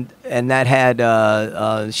 And that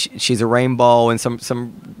had She's a Rainbow and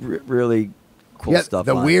some really cool stuff.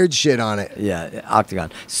 The weird shit on it. Yeah, octagon.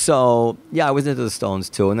 So yeah, I was into the Stones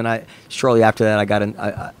too. And then shortly after that, I got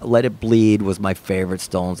Let It Bleed was my favorite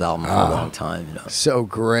Stones album for a long time. So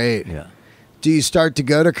great. Yeah. Do you start to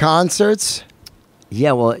go to concerts?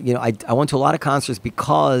 Yeah, well, I went to a lot of concerts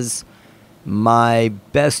because my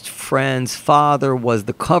best friend's father was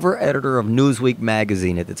the cover editor of Newsweek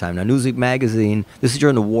magazine at the time. Now, Newsweek magazine, this is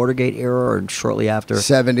during the Watergate era or shortly after.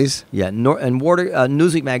 70s. Yeah,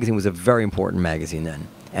 Newsweek magazine was a very important magazine then.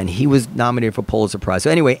 And he was nominated for Pulitzer Prize. So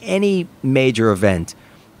anyway, any major event,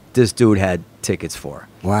 this dude had tickets for.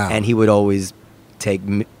 Wow. And he would always take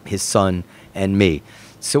his son and me.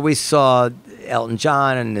 So we saw Elton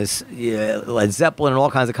John and Led Zeppelin and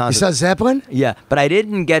all kinds of concerts. You saw Zeppelin? Yeah, but I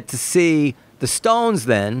didn't get to see the Stones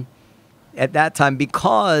then at that time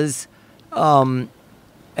because I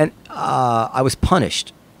was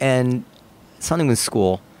punished and something in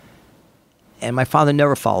school, and my father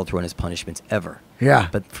never followed through on his punishments ever. Yeah.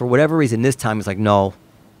 But for whatever reason, this time it's like, no,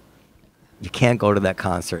 you can't go to that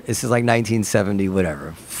concert. This is like 1970,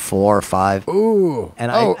 whatever, 4 or 5. Ooh.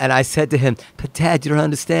 And I said to him, but Dad, you don't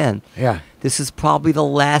understand. Yeah. This is probably the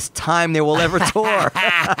last time they will ever tour.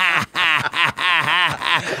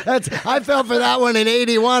 I fell for that one in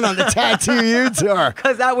 '81 on the Tattoo You tour.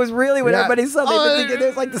 Because that was really what everybody said.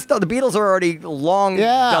 There's like the Beatles are already long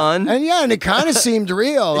done. And it kind of seemed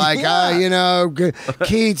real. Like,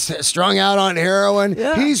 Keith's strung out on heroin.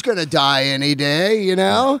 Yeah. He's going to die any day,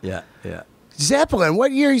 Yeah. Zeppelin,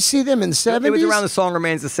 what year you see them in the 70s? It was around The Song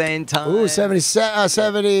Remains the Same time. Ooh,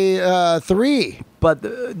 73. But,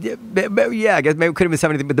 I guess maybe it could have been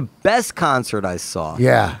 73. But the best concert I saw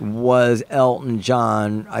was Elton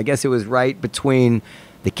John. I guess it was right between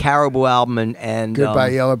the Caribou album and Goodbye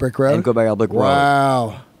Yellow Brick Road? And Goodbye Yellow Brick Road.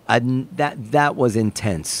 Wow. That was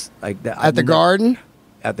intense. At the Garden?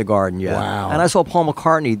 At the Garden, yeah. Wow. And I saw Paul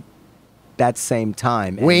McCartney that same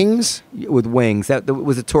time. And Wings? with Wings. That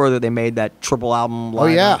was a tour that they made, that triple album. Oh,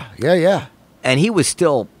 yeah. Yeah. And he was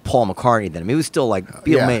still Paul McCartney then. I mean, he was still like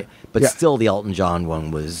Beatle made, but still the Elton John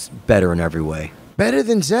one was better in every way. Better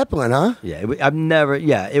than Zeppelin, huh? Yeah, I've never.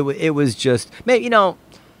 Yeah, it was just maybe,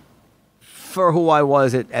 for who I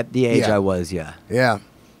was at the age I was. Yeah. Yeah.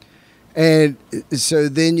 And so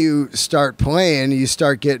then you start playing, you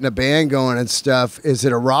start getting a band going and stuff. Is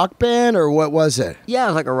it a rock band or what was it? Yeah, it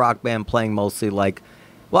was like a rock band playing mostly like.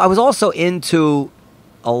 Well, I was also into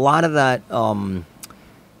a lot of that.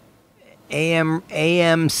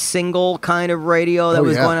 AM single kind of radio that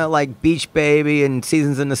was going on, like Beach Baby and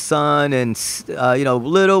Seasons in the Sun and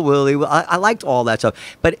Little Willie. I liked all that stuff.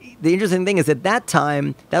 But the interesting thing is at that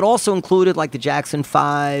time that also included like the Jackson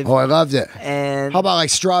 5. Oh, I loved it. And how about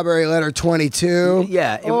like Strawberry Letter 22?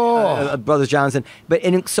 Yeah, Brothers Johnson.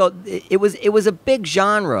 So it was a big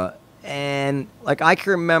genre, and like I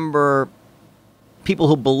can remember people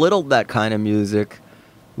who belittled that kind of music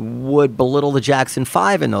would belittle the Jackson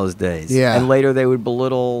 5 in those days. Yeah. And later they would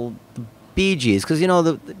belittle the Bee Gees because,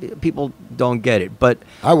 the people don't get it. But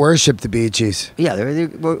I worship the Bee Gees. Yeah.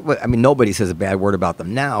 I mean, nobody says a bad word about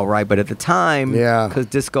them now, right? But at the time, because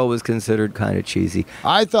disco was considered kind of cheesy.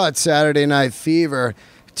 I thought Saturday Night Fever,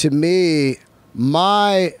 to me,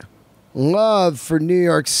 my love for New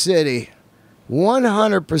York City,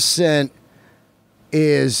 100%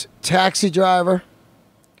 is Taxi Driver,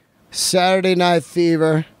 Saturday Night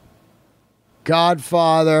Fever,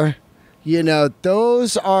 Godfather.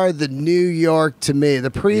 Those are the New York to me.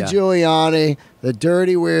 The pre-Giuliani, the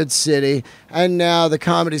Dirty Weird City, and now the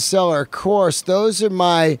Comedy Cellar. Of course, those are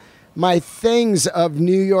my things of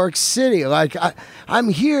New York City. Like I'm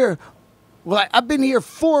here. Well, I've been here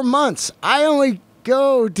 4 months. I only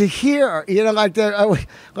go to here, like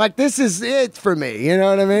this is it for me. You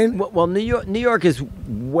know what I mean? Well, New York is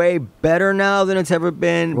way better now than it's ever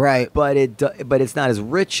been, right? But it's not as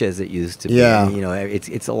rich as it used to be. Yeah,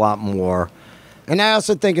 it's a lot more. And I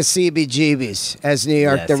also think of CBGB's as New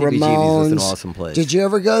York. The CBGB's Ramones was an awesome place. Did you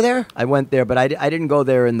ever go there? I went there, but I didn't go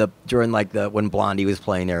there during when Blondie was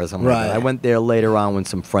playing there or something. Right. Like that. I went there later on when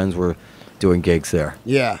some friends were doing gigs there.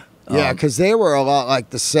 Yeah. Yeah, because they were a lot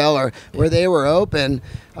like the Cellar, where they were open.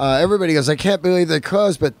 Everybody goes, I can't believe they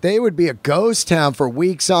closed, but they would be a ghost town for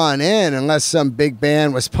weeks on end unless some big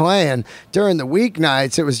band was playing. During the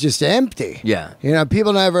weeknights, it was just empty. Yeah.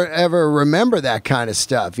 People never, ever remember that kind of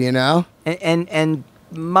stuff, And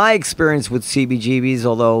my experience with CBGB's,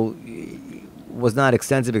 although was not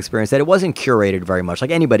extensive experience, that it wasn't curated very much. Like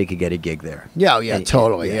anybody could get a gig there. Yeah,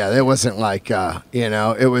 totally. Yeah, it wasn't like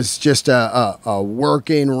it was just a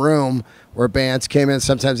working room where bands came in.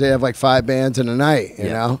 Sometimes they have like 5 bands in a night. You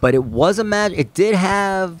know, but it was it did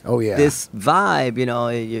have this vibe.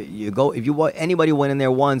 You go if anybody went in there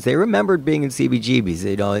once, they remembered being in CBGB's.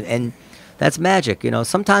 And that's magic.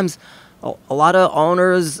 Sometimes a lot of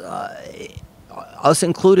owners. Us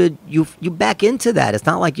included, you back into that. It's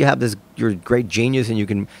not like you have you're a great genius and you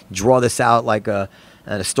can draw this out like a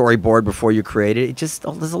storyboard before you create it. There's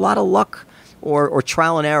a lot of luck or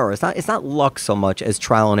trial and error. It's not luck so much as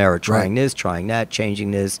trial and error. Trying this, trying that,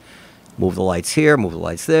 changing this, move the lights here, move the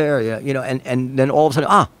lights there. And then all of a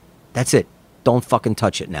sudden, that's it. Don't fucking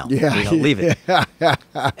touch it now. Yeah, leave it.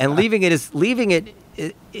 And leaving it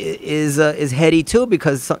is heady too,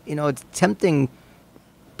 because it's tempting.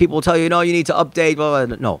 People will tell you, you need to update. Blah,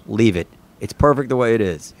 blah. No, leave it. It's perfect the way it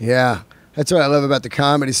is. Yeah. That's what I love about the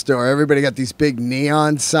Comedy Store. Everybody got these big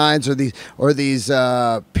neon signs or these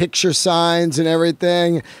picture signs and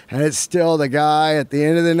everything. And it's still the guy at the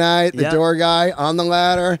end of the night, the door guy on the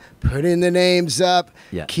ladder, putting the names up,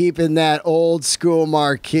 keeping that old school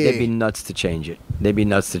marquee. They'd be nuts to change it.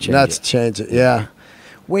 Yeah.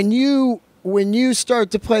 When you start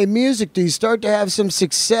to play music, do you start to have some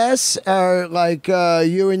success, or like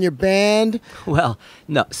you and your band? Well,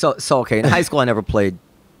 no. So okay. In high school, I never played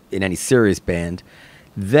in any serious band.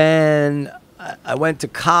 Then I went to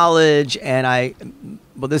college, and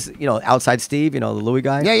Outside Steve, the Louis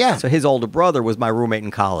guy. Yeah. So his older brother was my roommate in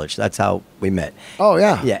college. That's how we met. Oh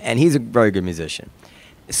yeah. Yeah, and he's a very good musician.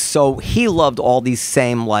 So he loved all these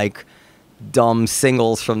same dumb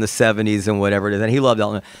singles from the 70s and whatever it is, and he loved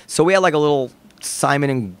Elton. So we had like a little Simon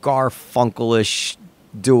and Garfunkel-ish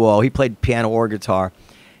duo. He played piano or guitar,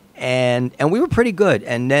 and we were pretty good.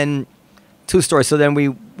 And then, two stories. So then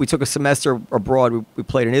we took a semester abroad. We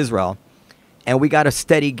played in Israel, and we got a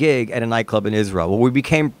steady gig at a nightclub in Israel. Well, we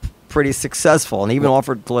became pretty successful, and he even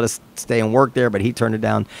offered to let us stay and work there, but he turned it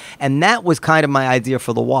down. And that was kind of my idea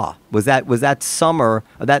for the WA. Was that summer,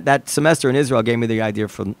 that semester in Israel gave me the idea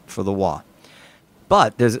for the WA.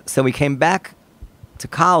 But so we came back to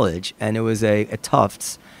college, and it was a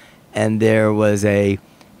Tufts, and there was a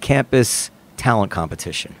campus talent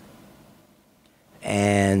competition.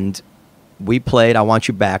 And we played "I Want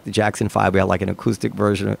You Back," the Jackson 5. We had like an acoustic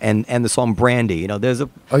version, and the song "Brandy." You know, there's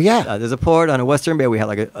a port on a Western Bay. We had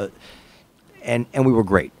like and we were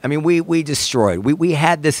great. I mean, we destroyed. We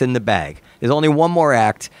had this in the bag. There's only one more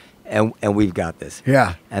act, and we've got this.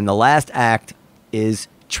 Yeah. And the last act is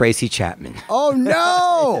Tracy Chapman. Oh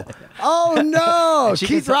no! Oh no!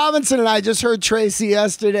 Keith Robinson and I just heard Tracy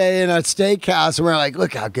yesterday in a steakhouse, and we're like,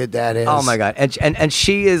 "Look how good that is!" Oh my god! And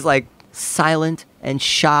she is like silent and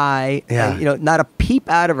shy. Yeah. And, you know, not a peep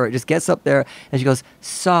out of her. Just gets up there and she goes,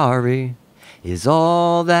 "Sorry is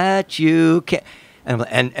all that you can."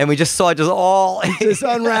 And we just saw it just all just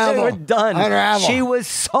unravel. We're done. Unravel. She was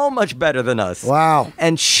so much better than us. Wow.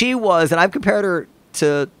 And she was, and I've compared her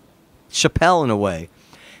to Chappelle in a way.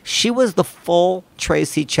 She was the full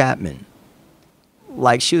Tracy Chapman.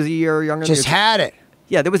 Like, she was a year younger. Just had it.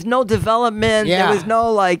 Yeah, there was no development. Yeah. There was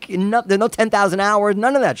no there's no 10,000 hours.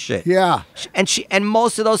 None of that shit. Yeah. And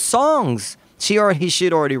most of those songs she'd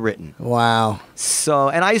already written. Wow. So,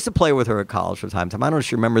 and I used to play with her at college from time to time. I don't know if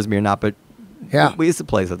she remembers me or not, but yeah, we used to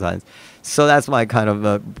play sometimes. So that's my kind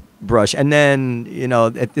of brush. And then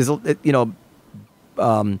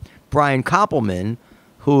Brian Koppelman,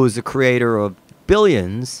 who is the creator of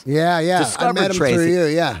Billions. Yeah. Discovered I met him Tracy. through you.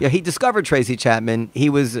 Yeah. Yeah, he discovered Tracy Chapman. He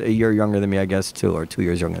was a year younger than me, I guess, 2 or 2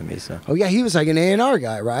 years younger than me. So. Oh yeah, he was like an A&R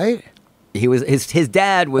guy, right? He was his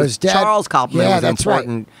dad was Charles Koppelman, was an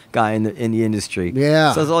important guy in the industry.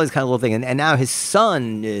 Yeah. So there's always kind of little thing, and now his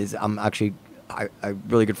son is. I'm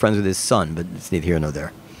really good friends with his son, but it's neither here nor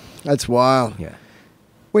there. That's wild. Yeah.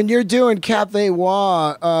 When you're doing Cafe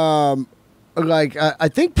Wah, I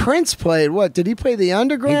think Prince played. What did he play? The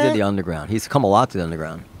Underground. He did the Underground. He's come a lot to the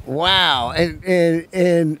Underground. Wow.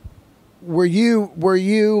 And were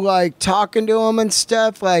you like talking to him and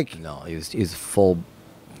stuff? Like, No, he was full.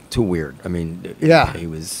 Too weird. I mean, yeah, he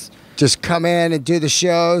was just come in and do the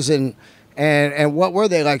shows and what were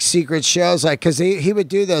they, like secret shows? Like, because he would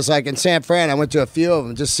do those like in San Fran. I went to a few of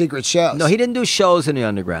them, just secret shows. No, he didn't do shows in the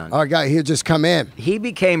Underground. Oh God, he would just come in. He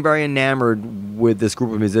became very enamored with this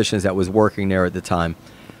group of musicians that was working there at the time,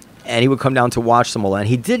 and he would come down to watch them all. And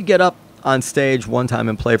he did get up on stage one time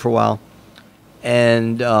and play for a while,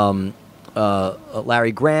 and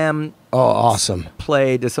Larry Graham. Oh, awesome.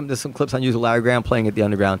 Played. There's some clips on YouTube of Larry Graham playing at the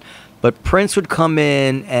Underground. But Prince would come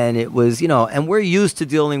in, and it was, and we're used to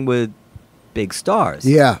dealing with big stars.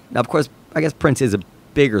 Yeah. Now, of course, I guess Prince is a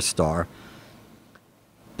bigger star.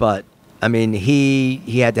 But, I mean, he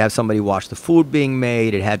had to have somebody watch the food being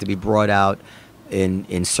made. It had to be brought out in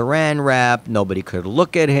saran wrap. Nobody could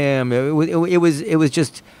look at him. It was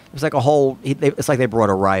like a whole, it's like they brought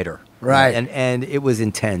a writer. Right. And it was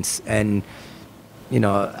intense. And...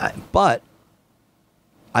 but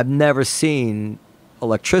I've never seen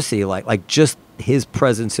electricity like just his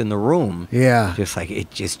presence in the room. Yeah. Just like it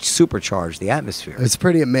just supercharged the atmosphere. It's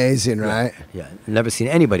pretty amazing, right? Yeah. Never seen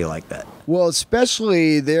anybody like that. Well,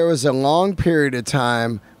 especially there was a long period of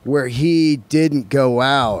time where he didn't go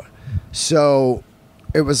out. So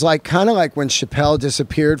it was like kind of like when Chappelle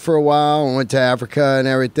disappeared for a while and went to Africa and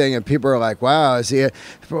everything, and people are like, wow, is he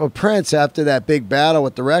Prince, after that big battle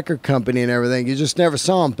with the record company and everything, you just never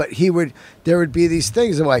saw him. But there would be these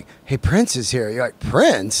things of like, hey, Prince is here. You're like,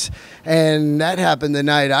 Prince? And that happened the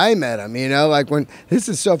night I met him, like when, this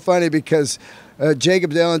is so funny because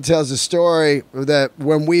Jacob Dylan tells a story that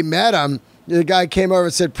when we met him, the guy came over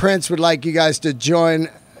and said Prince would like you guys to join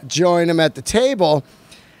him at the table.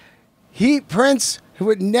 Prince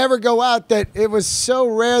would never go out. That it was so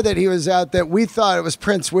rare that he was out that we thought it was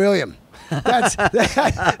Prince William. That's how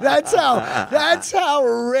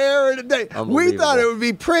rare we thought it would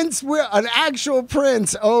be an actual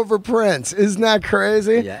Prince over Prince. Isn't that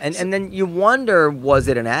crazy? Yeah, and then you wonder, was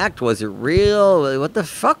it an act? Was it real? What the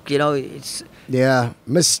fuck? It's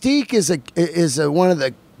mystique is one of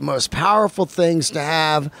the most powerful things to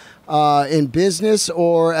have in business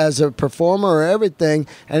or as a performer or everything,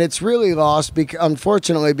 and it's really lost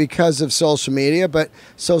unfortunately because of social media. But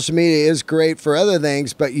social media is great for other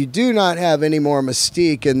things, but you do not have any more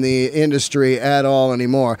mystique in the industry at all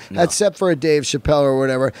anymore. No. Except for a Dave Chappelle or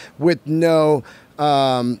whatever, with no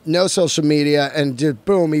social media, and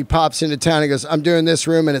boom, he pops into town and goes, I'm doing this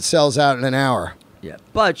room, and it sells out in an hour. Yeah,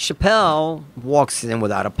 but Chappelle walks in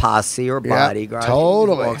without a posse or bodyguard.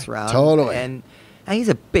 Totally. He walks around. Totally. And he's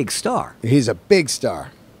a big star. He's a big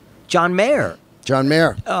star. John Mayer. John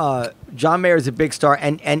Mayer is a big star,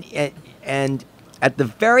 and at the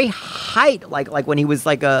very height, like when he was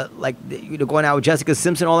going out with Jessica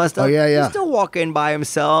Simpson, all that stuff. Oh yeah. He's still walking by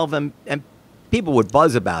himself and people would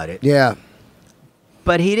buzz about it. Yeah.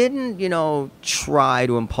 But he didn't, try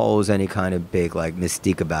to impose any kind of big like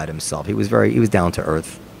mystique about himself. He was down to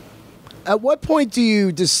earth. At what point do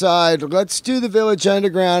you decide, let's do the Village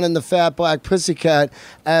Underground and the Fat Black Pussycat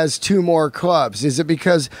as 2 more clubs? Is it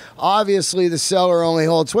because obviously the Cellar only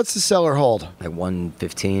holds, what's the Cellar hold? Like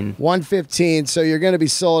 115. 115, so you're going to be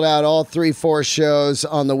sold out all 3-4 shows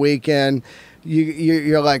on the weekend.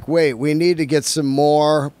 You're like, wait, we need to get some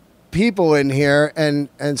more people in here, and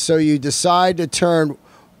so you decide to turn.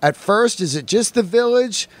 At first, is it just the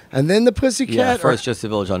Village and then the Pussycat? Yeah, first just the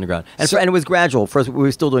Village Underground, and it was gradual. First, we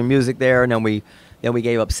were still doing music there, and then we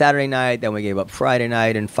gave up Saturday night, then we gave up Friday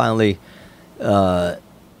night, and finally, I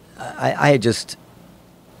had just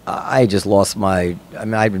lost my. I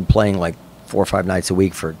mean, I'd been playing like 4 or 5 nights a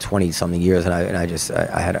week for 20-something years, and I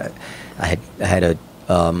had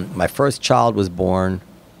my first child was born,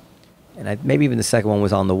 and maybe even the second one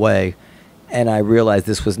was on the way. And I realized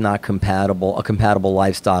this was not a compatible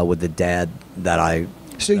lifestyle with the dad that I.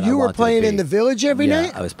 So you were playing in the Village every night?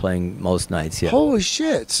 Yeah, I was playing most nights. Yeah. Holy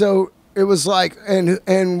shit! So it was like,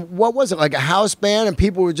 and what was it, like a house band, and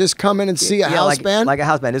people would just come in and see a house band? Like a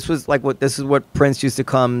house band. This is what Prince used to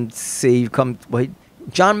come see.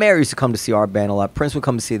 John Mayer used to come to see our band a lot. Prince would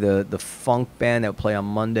come to see the funk band that would play on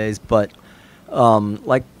Mondays, but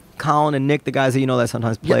like Colin and Nick, the guys that that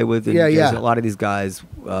sometimes play with, and a lot of these guys.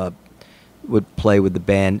 Would play with the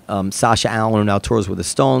band. Sasha Allen, who now tours with the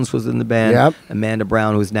Stones, was in the band. Yep. Amanda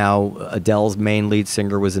Brown, who's now Adele's main lead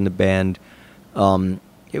singer, was in the band.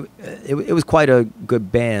 It was quite a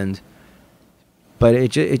good band, but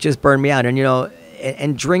it just burned me out. And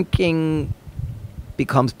and drinking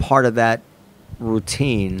becomes part of that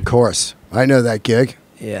routine. Of course, I know that gig.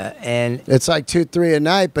 Yeah, and it's like 2-3 a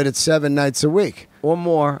night, but it's 7 nights a week or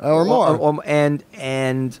more, and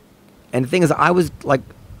the thing is, I was like.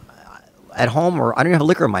 At home, or I don't have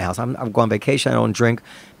liquor in my house. I'm going on vacation. I don't drink,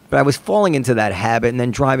 but I was falling into that habit, and then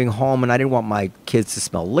driving home, and I didn't want my kids to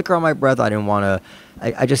smell liquor on my breath. I didn't want to.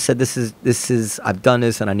 I just said, this is. I've done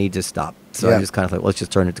this, and I need to stop. So I just kind of like, let's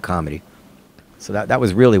just turn it to comedy. So that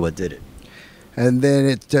was really what did it. And then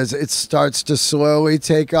it starts to slowly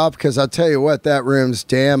take off, because I'll tell you what, that room's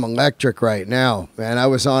damn electric right now, man. I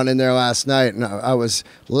was on in there last night, and I was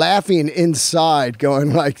laughing inside,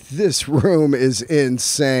 going like, this room is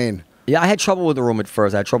insane. Yeah, I had trouble with the room at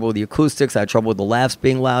first. I had trouble with the acoustics. I had trouble with the laughs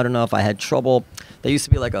being loud enough. I had trouble. There used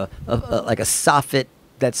to be like a soffit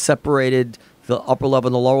that separated the upper level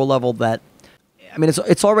and the lower level. That, I mean,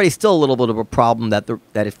 it's already still a little bit of a problem that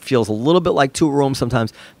it feels a little bit like 2 rooms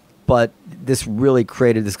sometimes. But this really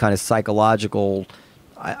created this kind of psychological,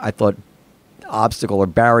 I thought, obstacle or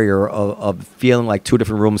barrier of feeling like 2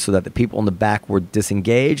 different rooms, so that the people in the back were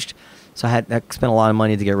disengaged. So I spent a lot of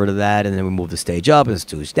money to get rid of that, and then we moved the stage up and the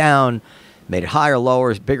stage down, made it higher,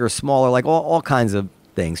 lower, bigger, smaller, like all kinds of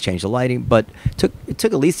things. Changed the lighting, but it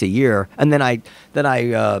took at least a year. And then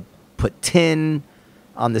I put tin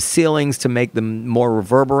on the ceilings to make them more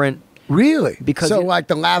reverberant. Really? Because like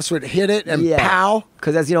the laughs would hit it and pow.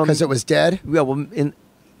 Because because it was dead. Yeah,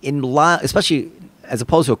 well, especially as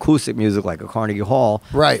opposed to acoustic music like a Carnegie Hall,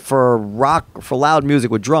 right? For loud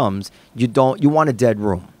music with drums, you want a dead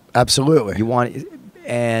room. Absolutely.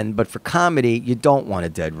 But for comedy, you don't want a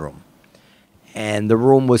dead room. And the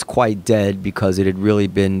room was quite dead because it had really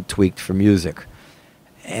been tweaked for music.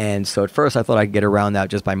 And so at first I thought I'd get around that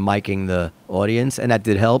just by miking the audience, and that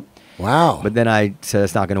did help. Wow. But then I said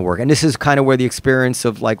it's not going to work. And this is kind of where the experience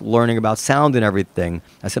of like learning about sound and everything,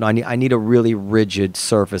 I said I need a really rigid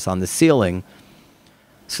surface on the ceiling.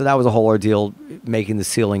 So that was a whole ordeal, making the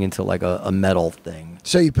ceiling into like a metal thing.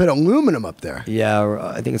 So you put aluminum up there?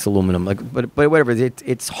 Yeah, I think it's aluminum. But whatever,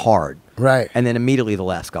 it's hard. Right. And then immediately the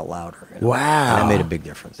laughs got louder. Wow. And that made a big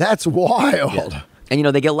difference. That's wild. Yeah. And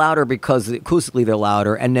they get louder because acoustically they're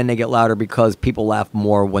louder, and then they get louder because people laugh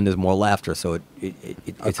more when there's more laughter. So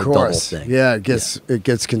it's a double thing. Yeah, it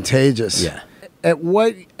gets contagious. Yeah. At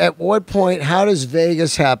what point, how does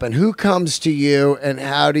Vegas happen? Who comes to you, and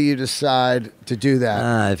how do you decide to do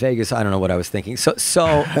that? Vegas, I don't know what I was thinking. So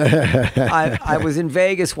I was in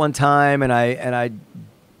Vegas one time, and I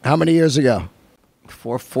how many years ago?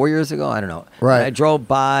 4 years ago, I don't know. Right. And I drove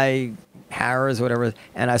by Harrah's or whatever,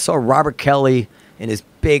 and I saw Robert Kelly in his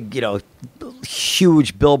big,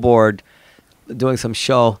 huge billboard doing some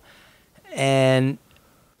show, and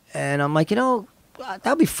I'm like,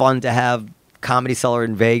 that'd be fun to have Comedy Cellar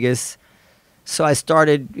in Vegas. So I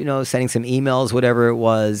started, sending some emails, whatever it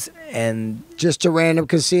was, and just to random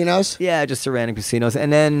casinos. Yeah, just to random casinos,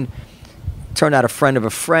 and then turned out a friend of a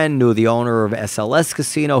friend knew the owner of SLS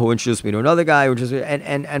Casino, who introduced me to another guy,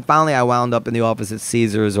 and finally I wound up in the office at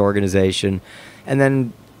Caesars organization, and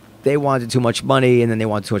then they wanted too much money, and then they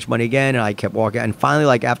wanted too much money again, and I kept walking. And finally,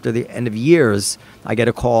 like after the end of years, I get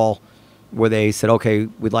a call where they said, "Okay,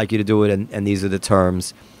 we'd like you to do it, and these are the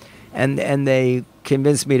terms." And they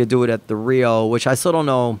convinced me to do it at the Rio, which I still don't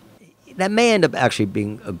know. That may end up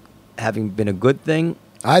actually having been a good thing.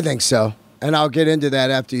 I think so, and I'll get into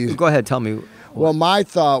that after you. Go ahead, tell me. Well, my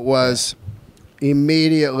thought was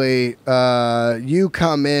immediately you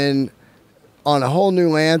come in on a whole new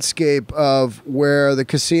landscape of where the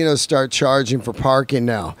casinos start charging for parking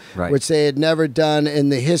now, right, which they had never done in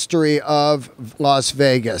the history of Las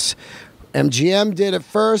Vegas. MGM did it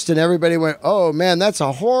first, and everybody went, "Oh, man, that's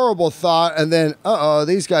a horrible thought." And then,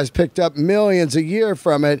 these guys picked up millions a year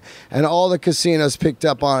from it, and all the casinos picked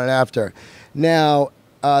up on it after. Now,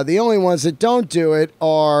 the only ones that don't do it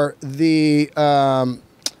are what's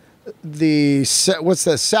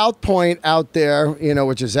the South Point out there,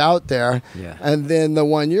 which is out there, yeah, and then the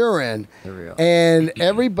one you're in. There we go. And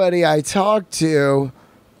everybody I talked to,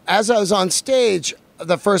 as I was on stage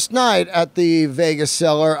the first night at the Vegas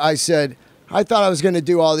Cellar, I said, I thought I was going to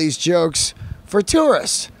do all these jokes for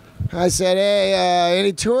tourists. I said, "Hey,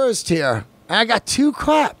 any tourists here?" And I got 2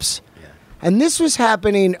 claps. Yeah. And this was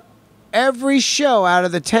happening every show out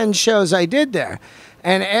of the 10 shows I did there.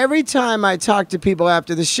 And every time I talked to people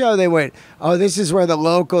after the show, they went, "Oh, this is where the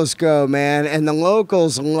locals go, man." And the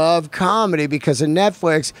locals love comedy because of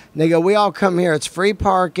Netflix. And they go, "We all come here. It's free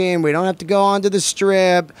parking. We don't have to go onto the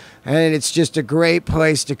Strip. And it's just a great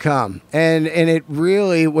place to come." And it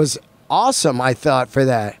really was awesome, I thought, for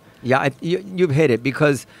that. Yeah, you've hit it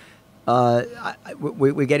because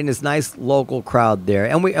we're getting this nice local crowd there,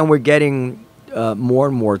 and we're getting more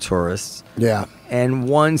and more tourists. Yeah. And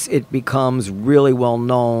once it becomes really well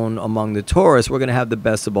known among the tourists, we're going to have the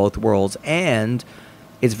best of both worlds. And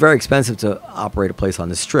it's very expensive to operate a place on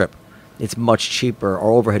the Strip. It's much cheaper.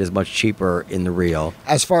 Our overhead is much cheaper in the Rio.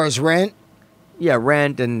 As far as rent? Yeah,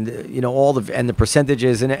 rent and all the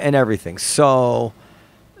percentages and everything. So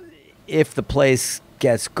if the place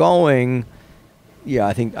gets going, yeah,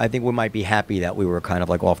 I think we might be happy that we were kind of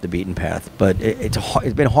like off the beaten path. But it's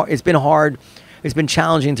been hard. It's been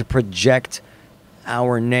challenging to project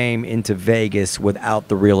our name into Vegas without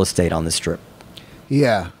the real estate on the Strip.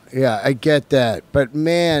 Yeah, I get that. But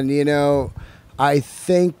man, I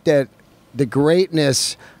think that the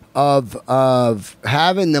greatness of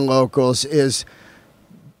having the locals is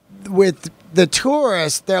with the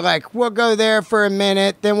tourists. They're like, "We'll go there for a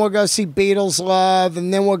minute, then we'll go see Beatles Love,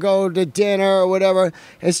 and then we'll go to dinner or whatever."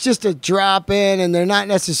 It's just a drop in, and they're not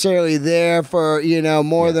necessarily there for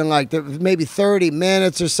more than like maybe 30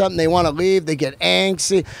 minutes or something. They want to leave. They get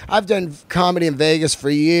angsty. I've done comedy in Vegas for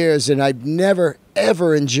years, and I've never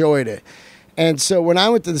ever enjoyed it. And so when I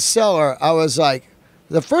went to the Cellar, I was like,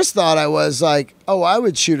 the first thought I was like, "Oh, I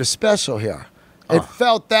would shoot a special here." It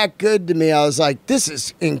felt that good to me. I was like, "This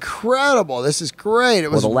is incredible. This is great."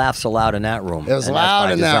 The laughs are loud in that room. It was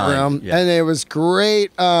loud in that room, yeah. And it was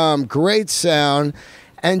great, great sound,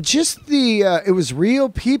 and just it was real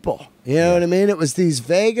people. You know what I mean? It was these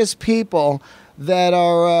Vegas people that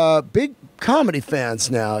are big comedy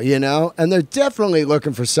fans now, and they're definitely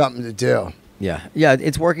looking for something to do. Yeah,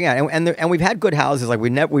 it's working out, and we've had good houses. Like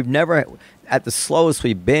we've never at the slowest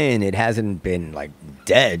we've been, it hasn't been like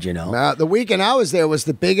dead. The weekend I was there was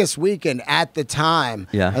the biggest weekend at the time.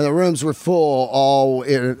 Yeah, and the rooms were full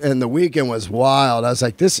and the weekend was wild. I was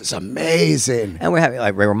like, "This is amazing." And we're having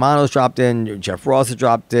like Ray Romano's dropped in, Jeff Ross has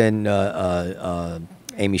dropped in,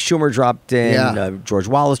 Amy Schumer dropped in, George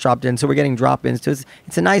Wallace dropped in. So we're getting drop-ins. So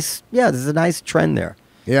it's a nice, there's a nice trend there.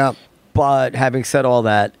 Yeah, but having said all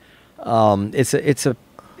that.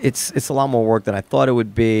 It's a lot more work than I thought it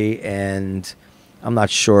would be, and I'm not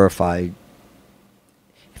sure if I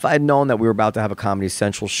had known that we were about to have a Comedy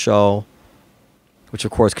Central show, which of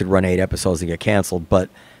course could run 8 episodes and get canceled, but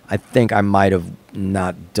I think I might have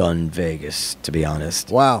not done Vegas, to be honest.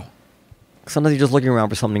 Wow. Sometimes you're just looking around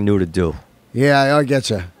for something new to do. Yeah, I get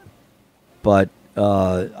you. But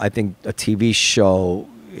I think a TV show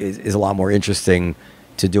is a lot more interesting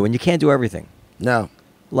to do, and you can't do everything. No.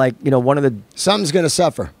 Like, one of the... Something's going to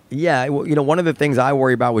suffer. Yeah, one of the things I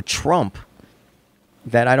worry about with Trump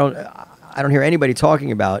that I don't hear anybody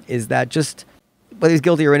talking about is that just, whether he's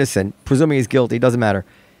guilty or innocent, presuming he's guilty, doesn't matter,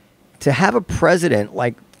 to have a president,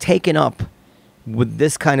 like, taken up with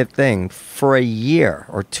this kind of thing for a year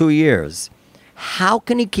or 2 years, how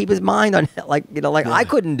can he keep his mind on I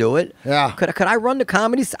couldn't do it. Yeah. Could I run the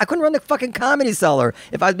comedy? I couldn't run the fucking Comedy Cellar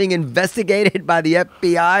if I was being investigated by the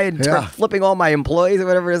FBI and flipping all my employees or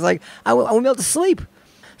whatever. It's like I wouldn't be able to sleep.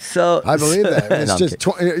 So I believe that. It's No, just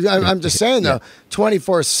I'm just saying though,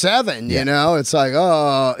 24/7. You know, it's like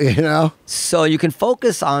So you can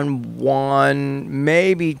focus on one,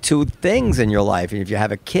 maybe two things in your life. And if you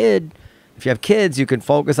have kids, you can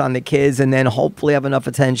focus on the kids and then hopefully have enough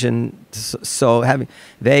attention. So having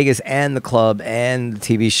Vegas and the club and the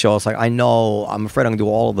TV show, it's like I'm afraid I'm gonna do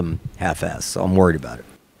all of them half-assed. So I'm worried about it.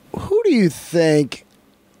 Who do you think?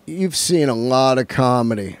 You've seen a lot of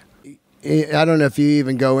comedy. I don't know if you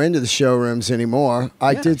even go into the showrooms anymore.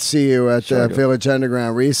 I did see you at the Village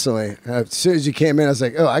Underground recently. As soon as you came in, I was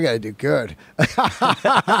like, "Oh, I got to do good."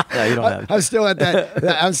 Yeah, you don't have. I'm still at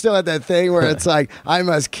that thing where it's like I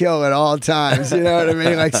must kill at all times. You know what I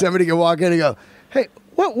mean? Like somebody can walk in and go, "Hey,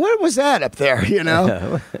 what was that up there?" You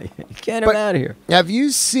know? Get him out of here. Have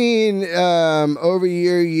you seen over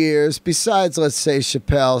your years, besides let's say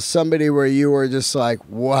Chappelle, somebody where you were just like,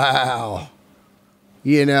 "Wow"?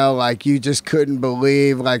 You know, like you just couldn't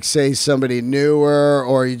believe, like say somebody newer,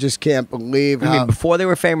 or you just can't believe how. You mean before they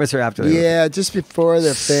were famous or after? Yeah, just before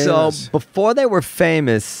they're famous. So before they were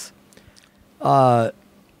famous, Natterman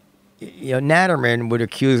would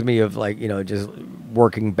accuse me of just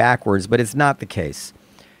working backwards, but it's not the case.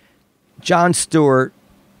 Jon Stewart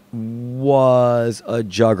was a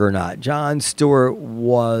juggernaut. Jon Stewart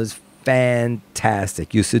was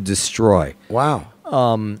fantastic. Used to destroy. Wow.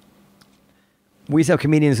 We used to have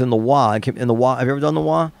comedians in the WA. In the WA, have you ever done the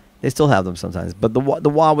WA? They still have them sometimes. But the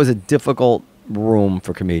WA was a difficult room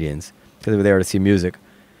for comedians because they were there to see music.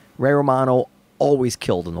 Ray Romano always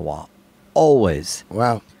killed in the WA. Always.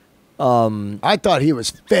 Wow. I thought he was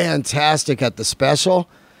fantastic at the special.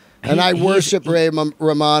 And I worship Ray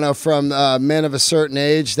Romano from Men of a Certain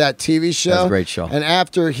Age, that TV show. That's a great show. And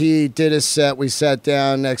after he did his set, we sat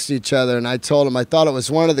down next to each other, and I told him I thought it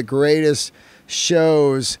was one of the greatest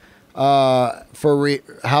shows for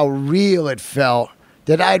how real it felt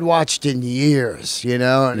that I'd watched in years, you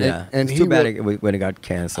know. And, and it's too bad when it got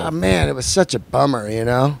canceled. Oh man, it was such a bummer, you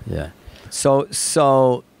know. Yeah.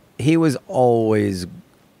 So he was always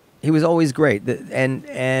great, and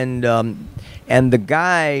the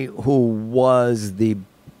guy who was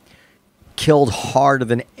killed harder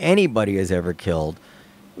than anybody has ever killed,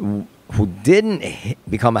 who didn't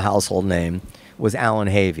become a household name, was Alan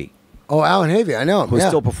Havey. Oh, Alan Havey, I know him. Who's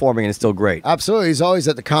still performing and is still great. Absolutely. He's always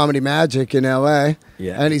at the Comedy Magic in L.A.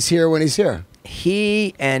 Yeah. And he's here when he's here.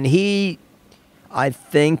 He, I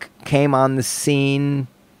think, came on the scene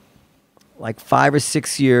like 5 or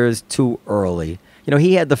 6 years too early. You know,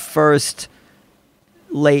 he had the first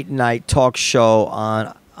late night talk show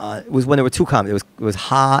on, it was when there were two comedies. It was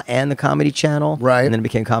Ha and the Comedy Channel. Right. And then it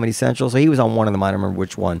became Comedy Central. So he was on one of them. I don't remember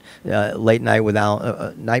which one. Late Night with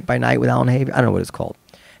Night by Night with Alan Havey. I don't know what it's called.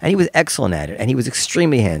 And he was excellent at it, and he was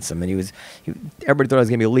extremely handsome, and everybody thought he was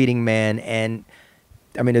going to be a leading man. And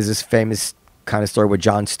I mean, there's this famous kind of story where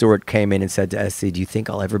Jon Stewart came in and said to SC, "Do you think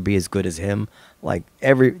I'll ever be as good as him?" Like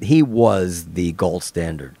he was the gold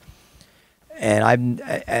standard. And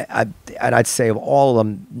I'd say of all of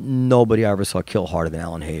them, nobody I ever saw kill harder than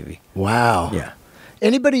Alan Havey. Wow. Yeah.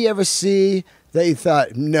 Anybody ever see that you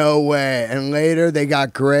thought no way, and later they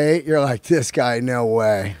got great? You're like, this guy, no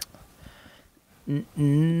way.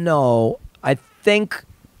 No, I think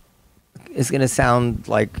it's going to sound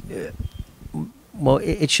like, well,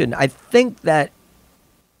 it shouldn't. I think that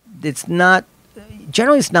it's not,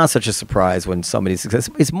 generally it's not such a surprise when somebody's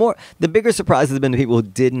successful. It's more, the bigger surprise has been the people who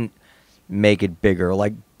didn't make it bigger.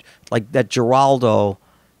 Like that Geraldo,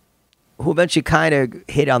 who eventually kind of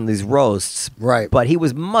hit on these roasts. Right. But he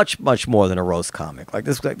was much, much more than a roast comic. Like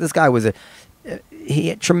this guy was he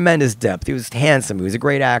had tremendous depth. He was handsome. He was a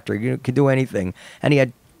great actor. He could do anything. And he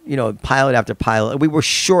had, pilot after pilot. We were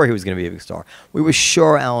sure he was going to be a big star. We were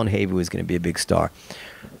sure Alan Havey was going to be a big star.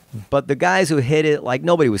 But the guys who hit it, like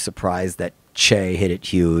nobody was surprised that Che hit it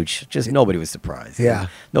huge. Just nobody was surprised. Yeah.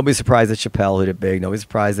 Nobody was surprised that Chappelle hit it big. Nobody was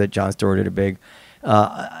surprised that Jon Stewart hit it big.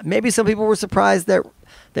 Maybe some people were surprised that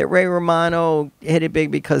Ray Romano hit it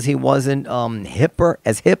big because he wasn't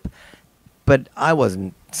as hip. But I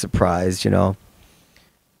wasn't surprised, So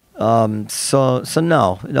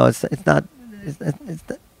no,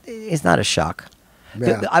 it's not a shock.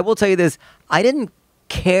 Yeah. I will tell you this: I didn't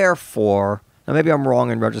care for. Now maybe I'm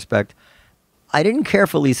wrong in retrospect. I didn't care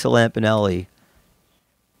for Lisa Lampanelli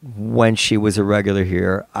when she was a regular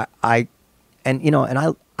here. I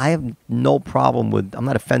have no problem with. I'm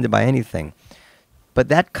not offended by anything, but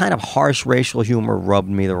that kind of harsh racial humor rubbed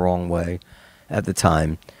me the wrong way at the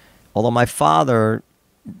time. Although my father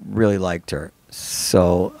really liked her.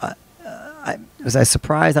 So was I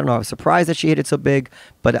surprised? I don't know. I was surprised that she hit it so big,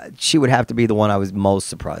 but she would have to be the one I was most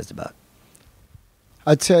surprised about.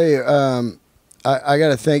 I tell you, I got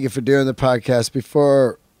to thank you for doing the podcast.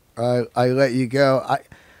 Before I let you go,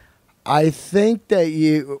 I think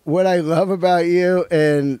that what I love about you,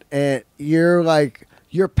 and you're like,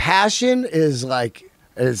 your passion is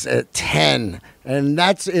at 10, and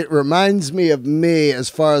it reminds me of me as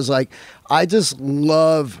far as like, I just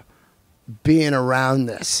love being around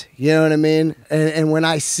this, you know what I mean? And when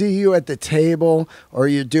I see you at the table, or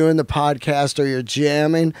you're doing the podcast, or you're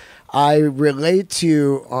jamming, I relate to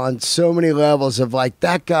you on so many levels of like,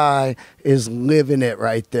 that guy is living it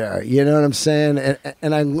right there. You know what I'm saying?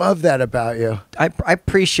 And I love that about you. I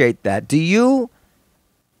appreciate that. Do you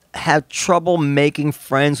have trouble making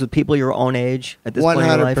friends with people your own age at this point in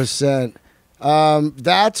your life? 100%.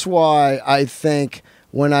 That's why I think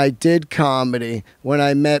when I did comedy, when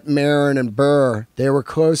I met Maron and Burr, they were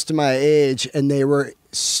close to my age, and they were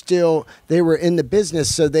in the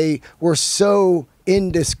business, so they were so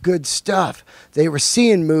into good stuff. They were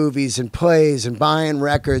seeing movies and plays and buying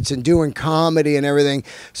records and doing comedy and everything.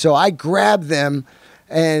 So I grabbed them,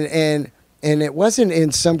 and it wasn't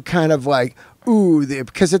in some kind of like,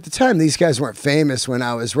 because at the time these guys weren't famous when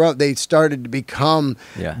I was wrote. They started to become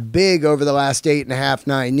big over the last 8.5,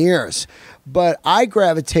 9 years. But I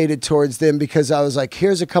gravitated towards them because I was like,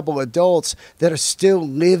 here's a couple adults that are still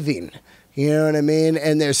living. You know what I mean?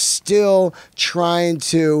 And they're still trying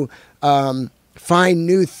to find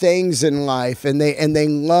new things in life, and they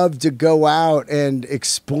love to go out and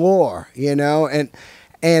explore, you know?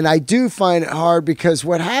 And I do find it hard because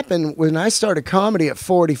what happened when I started comedy at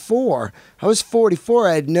 44, I was 44,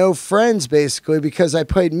 I had no friends basically because I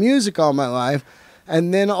played music all my life.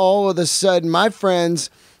 And then all of a sudden my friends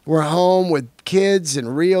were home with kids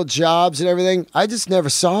and real jobs and everything. I just never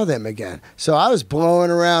saw them again. So I was blowing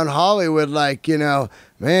around Hollywood like, you know,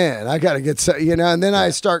 man, I got to get, you know, and then I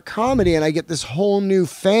start comedy and I get this whole new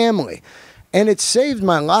family. And it saved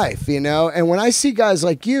my life, you know? And when I see guys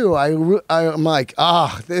like you, I'm like,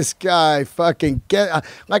 this guy fucking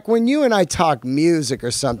like when you and I talk music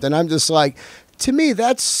or something, I'm just like, to me,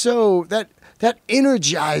 that's so, that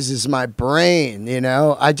energizes my brain, you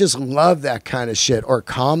know? I just love that kind of shit. Or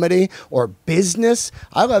comedy or business.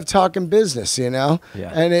 I love talking business, you know?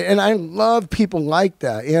 Yeah. And I love people like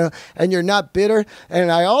that, you know? And you're not bitter.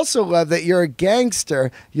 And I also love that you're a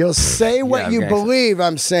gangster. You'll say what you believe,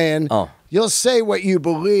 I'm saying. You'll say what you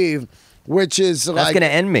believe, which is like... That's going to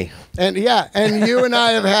end me. And and you and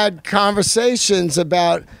I have had conversations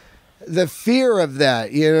about the fear of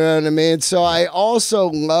that, you know what I mean? So I also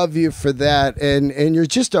love you for that, and you're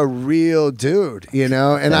just a real dude, you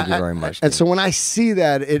know? And Thank you very much. And so when I see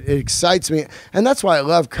that, it excites me, and that's why I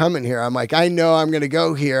love coming here. I'm like, I know I'm going to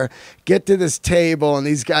go here, get to this table, and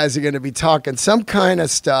these guys are going to be talking some kind of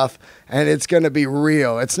stuff, and it's going to be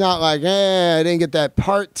real. It's not like, I didn't get that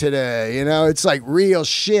part today, you know? It's like real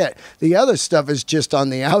shit. The other stuff is just on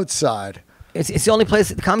the outside. It's the only place,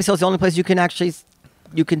 the Comedy Cellar is the only place you can actually...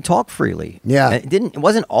 You can talk freely. Yeah. And it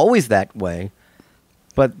wasn't always that way,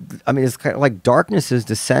 but I mean, it's kind of like darkness is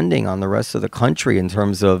descending on the rest of the country in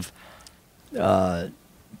terms of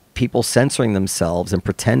people censoring themselves and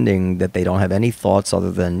pretending that they don't have any thoughts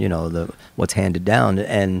other than, you know, what's handed down.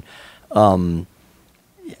 And it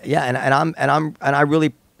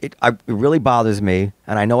really bothers me,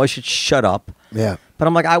 and I know I should shut up. Yeah. But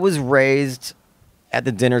I'm like, I was raised at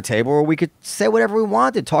the dinner table where we could say whatever we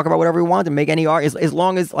wanted, talk about whatever we wanted, make any art, as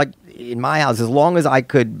long as, like in my house, as long as I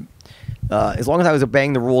could, as long as I was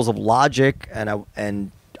obeying the rules of logic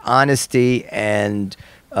and honesty and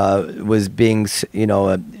was being, you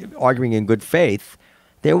know, arguing in good faith,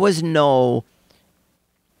 there was no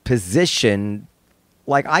position.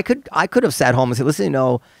 Like I could have sat home and said, listen, you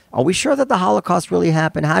know, are we sure that the Holocaust really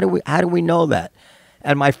happened? How do we know that?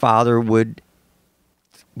 And my father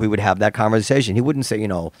we would have that conversation. He wouldn't say, you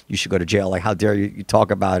know, you should go to jail. Like, how dare you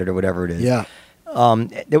talk about it or whatever it is. Yeah.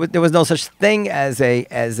 There was no such thing as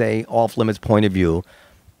a off limits point of view.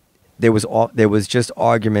 There was just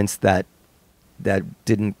arguments that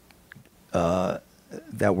didn't that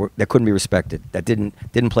couldn't be respected. That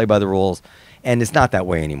didn't play by the rules, and it's not that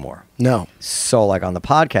way anymore. No. So like on the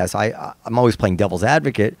podcast, I'm always playing devil's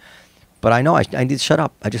advocate, but I know I need to shut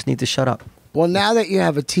up. I just need to shut up. Well, now that you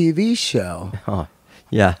have a TV show.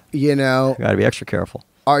 Yeah. You know, got to be extra careful.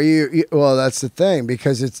 Well, that's the thing,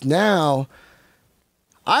 because it's now,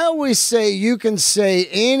 I always say you can say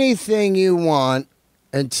anything you want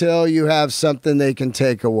until you have something they can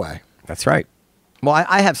take away. That's right. Well,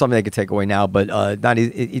 I have something they could take away now, but not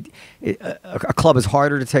a club is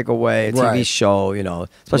harder to take away. A TV Right. show,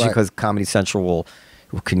 especially Right. because Comedy Central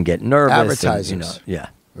can get nervous. Advertisers. Yeah.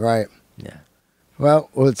 Right. Yeah. Well,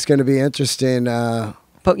 it's going to be interesting.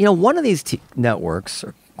 But one of these networks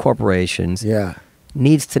or corporations Yeah.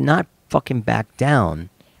 needs to not fucking back down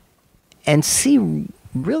and see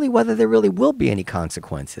really whether there really will be any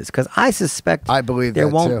consequences. Because I suspect I believe there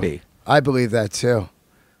that won't too. be. I believe that too.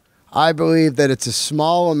 I believe that it's a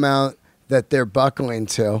small amount that they're buckling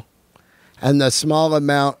to, and the small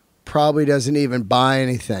amount probably doesn't even buy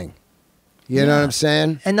anything. You know what I'm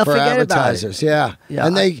saying? And they'll for forget advertisers, about it.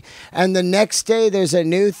 yeah. And the next day there's a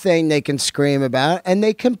new thing they can scream about, and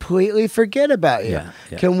they completely forget about you.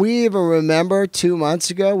 Yeah. Can we even remember 2 months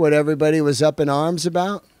ago what everybody was up in arms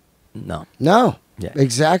about? No. No. Yeah.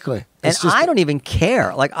 Exactly. And I don't even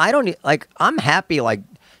care. I'm happy.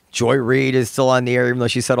 Joy Reid is still on the air, even though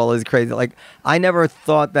she said all this crazy. I never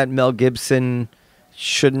thought that Mel Gibson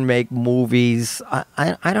shouldn't make movies.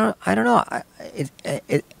 I don't know.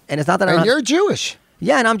 And it's not that And you're Jewish.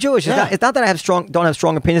 Yeah, and I'm Jewish. Yeah. It's not that I don't have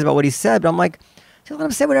strong opinions about what he said, but I'm like, just let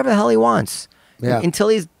him say whatever the hell he wants. Yeah. Until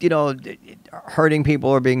he's hurting people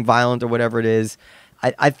or being violent or whatever it is.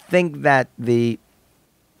 I think that the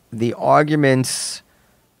arguments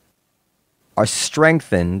are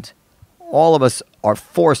strengthened. All of us are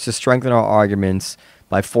forced to strengthen our arguments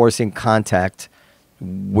by forcing contact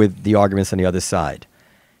with the arguments on the other side.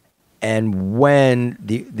 And when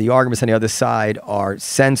the arguments on the other side are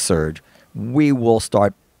censored, we will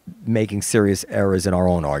start making serious errors in our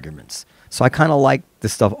own arguments. So I kind of like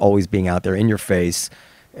this stuff always being out there in your face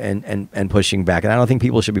and pushing back. And I don't think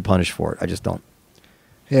people should be punished for it. I just don't.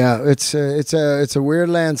 Yeah, it's a weird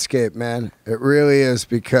landscape, man. It really is,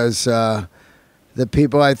 because the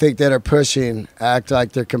people I think that are pushing act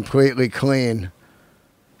like they're completely clean,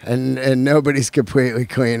 and nobody's completely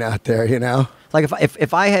clean out there, Like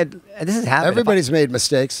if I had, and this has happened. Everybody's made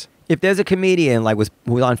mistakes. If there's a comedian who was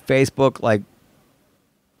on Facebook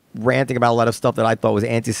ranting about a lot of stuff that I thought was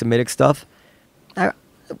anti-Semitic stuff, I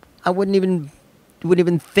wouldn't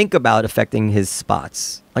even think about affecting his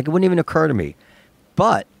spots. It wouldn't even occur to me.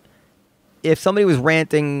 But if somebody was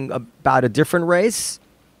ranting about a different race,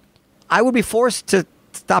 I would be forced to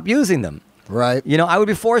stop using them. Right. I would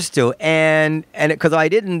be forced to. And because I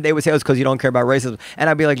didn't, they would say, it's because you don't care about racism. And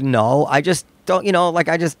I'd be like, no, I just don't,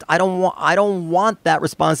 I don't want that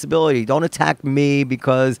responsibility. Don't attack me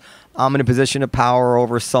because I'm in a position of power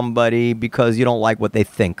over somebody because you don't like what they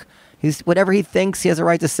think. Whatever he thinks, he has a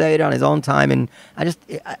right to say it on his own time. And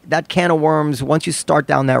that can of worms, once you start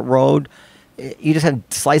down that road, you just have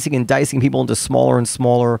slicing and dicing people into smaller and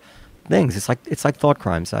smaller things. It's like thought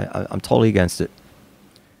crimes. I'm totally against it.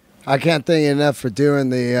 I can't thank you enough for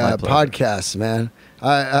doing the podcast, man.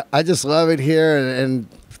 I just love it here, and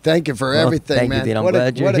thank you for everything, thank man. you, Dean. I'm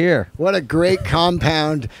glad you're here. What a great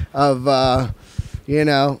compound of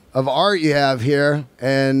of art you have here,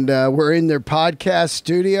 and we're in their podcast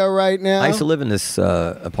studio right now. I used to live in this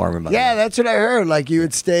apartment. Yeah, that's what I heard. You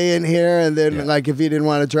would stay in here, and then if you didn't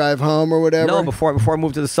want to drive home or whatever. No, before I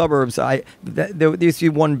moved to the suburbs, there used to be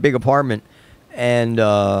one big apartment, and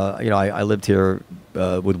I lived here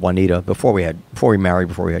with Juanita before we married,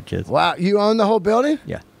 before we had kids. Wow, you own the whole building?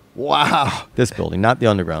 Yeah. Wow. This building, not the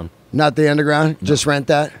underground. Not the underground? No. Just rent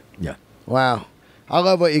that? Yeah. Wow. I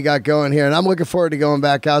love what you got going here, and I'm looking forward to going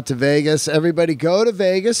back out to Vegas. Everybody go to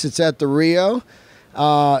Vegas. It's at the Rio.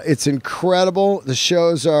 It's incredible. The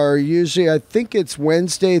shows are usually, I think it's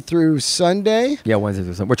Wednesday through Sunday. Yeah, Wednesday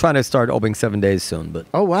through Sunday. We're trying to start opening 7 days soon, but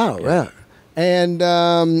oh wow, yeah. And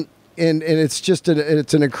it's just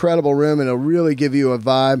it's an incredible room, and it'll really give you a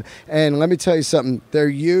vibe. And let me tell you something: they're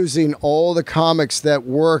using all the comics that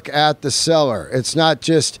work at the Cellar. It's not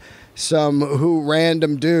just some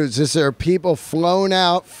random dudes. These are people flown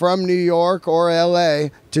out from New York or LA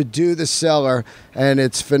to do the Cellar, and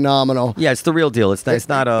it's phenomenal. Yeah, it's the real deal. It's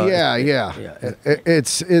not a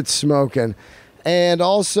it's smoking. And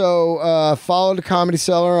also follow the Comedy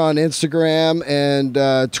Cellar on Instagram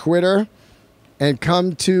and Twitter, and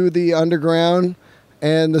come to the Underground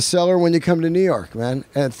and the Cellar when you come to New York, man.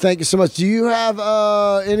 And thank you so much. Do you have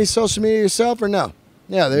any social media yourself or no?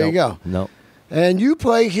 Yeah, there you go. No. And you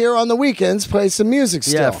play here on the weekends, play some music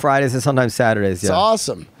still. Yeah, Fridays and sometimes Saturdays. It's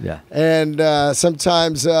awesome. Yeah. And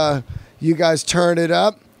sometimes you guys turn it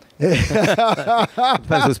up.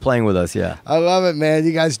 Depends who's playing with us, yeah. I love it, man.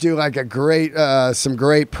 You guys do some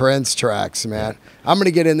great Prince tracks, man. I'm going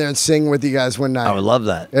to get in there and sing with you guys one night. I would love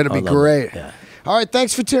that. It'll be great. Yeah. All right,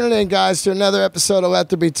 thanks for tuning in, guys, to another episode of Let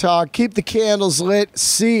There Be Talk. Keep the candles lit.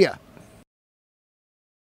 See ya.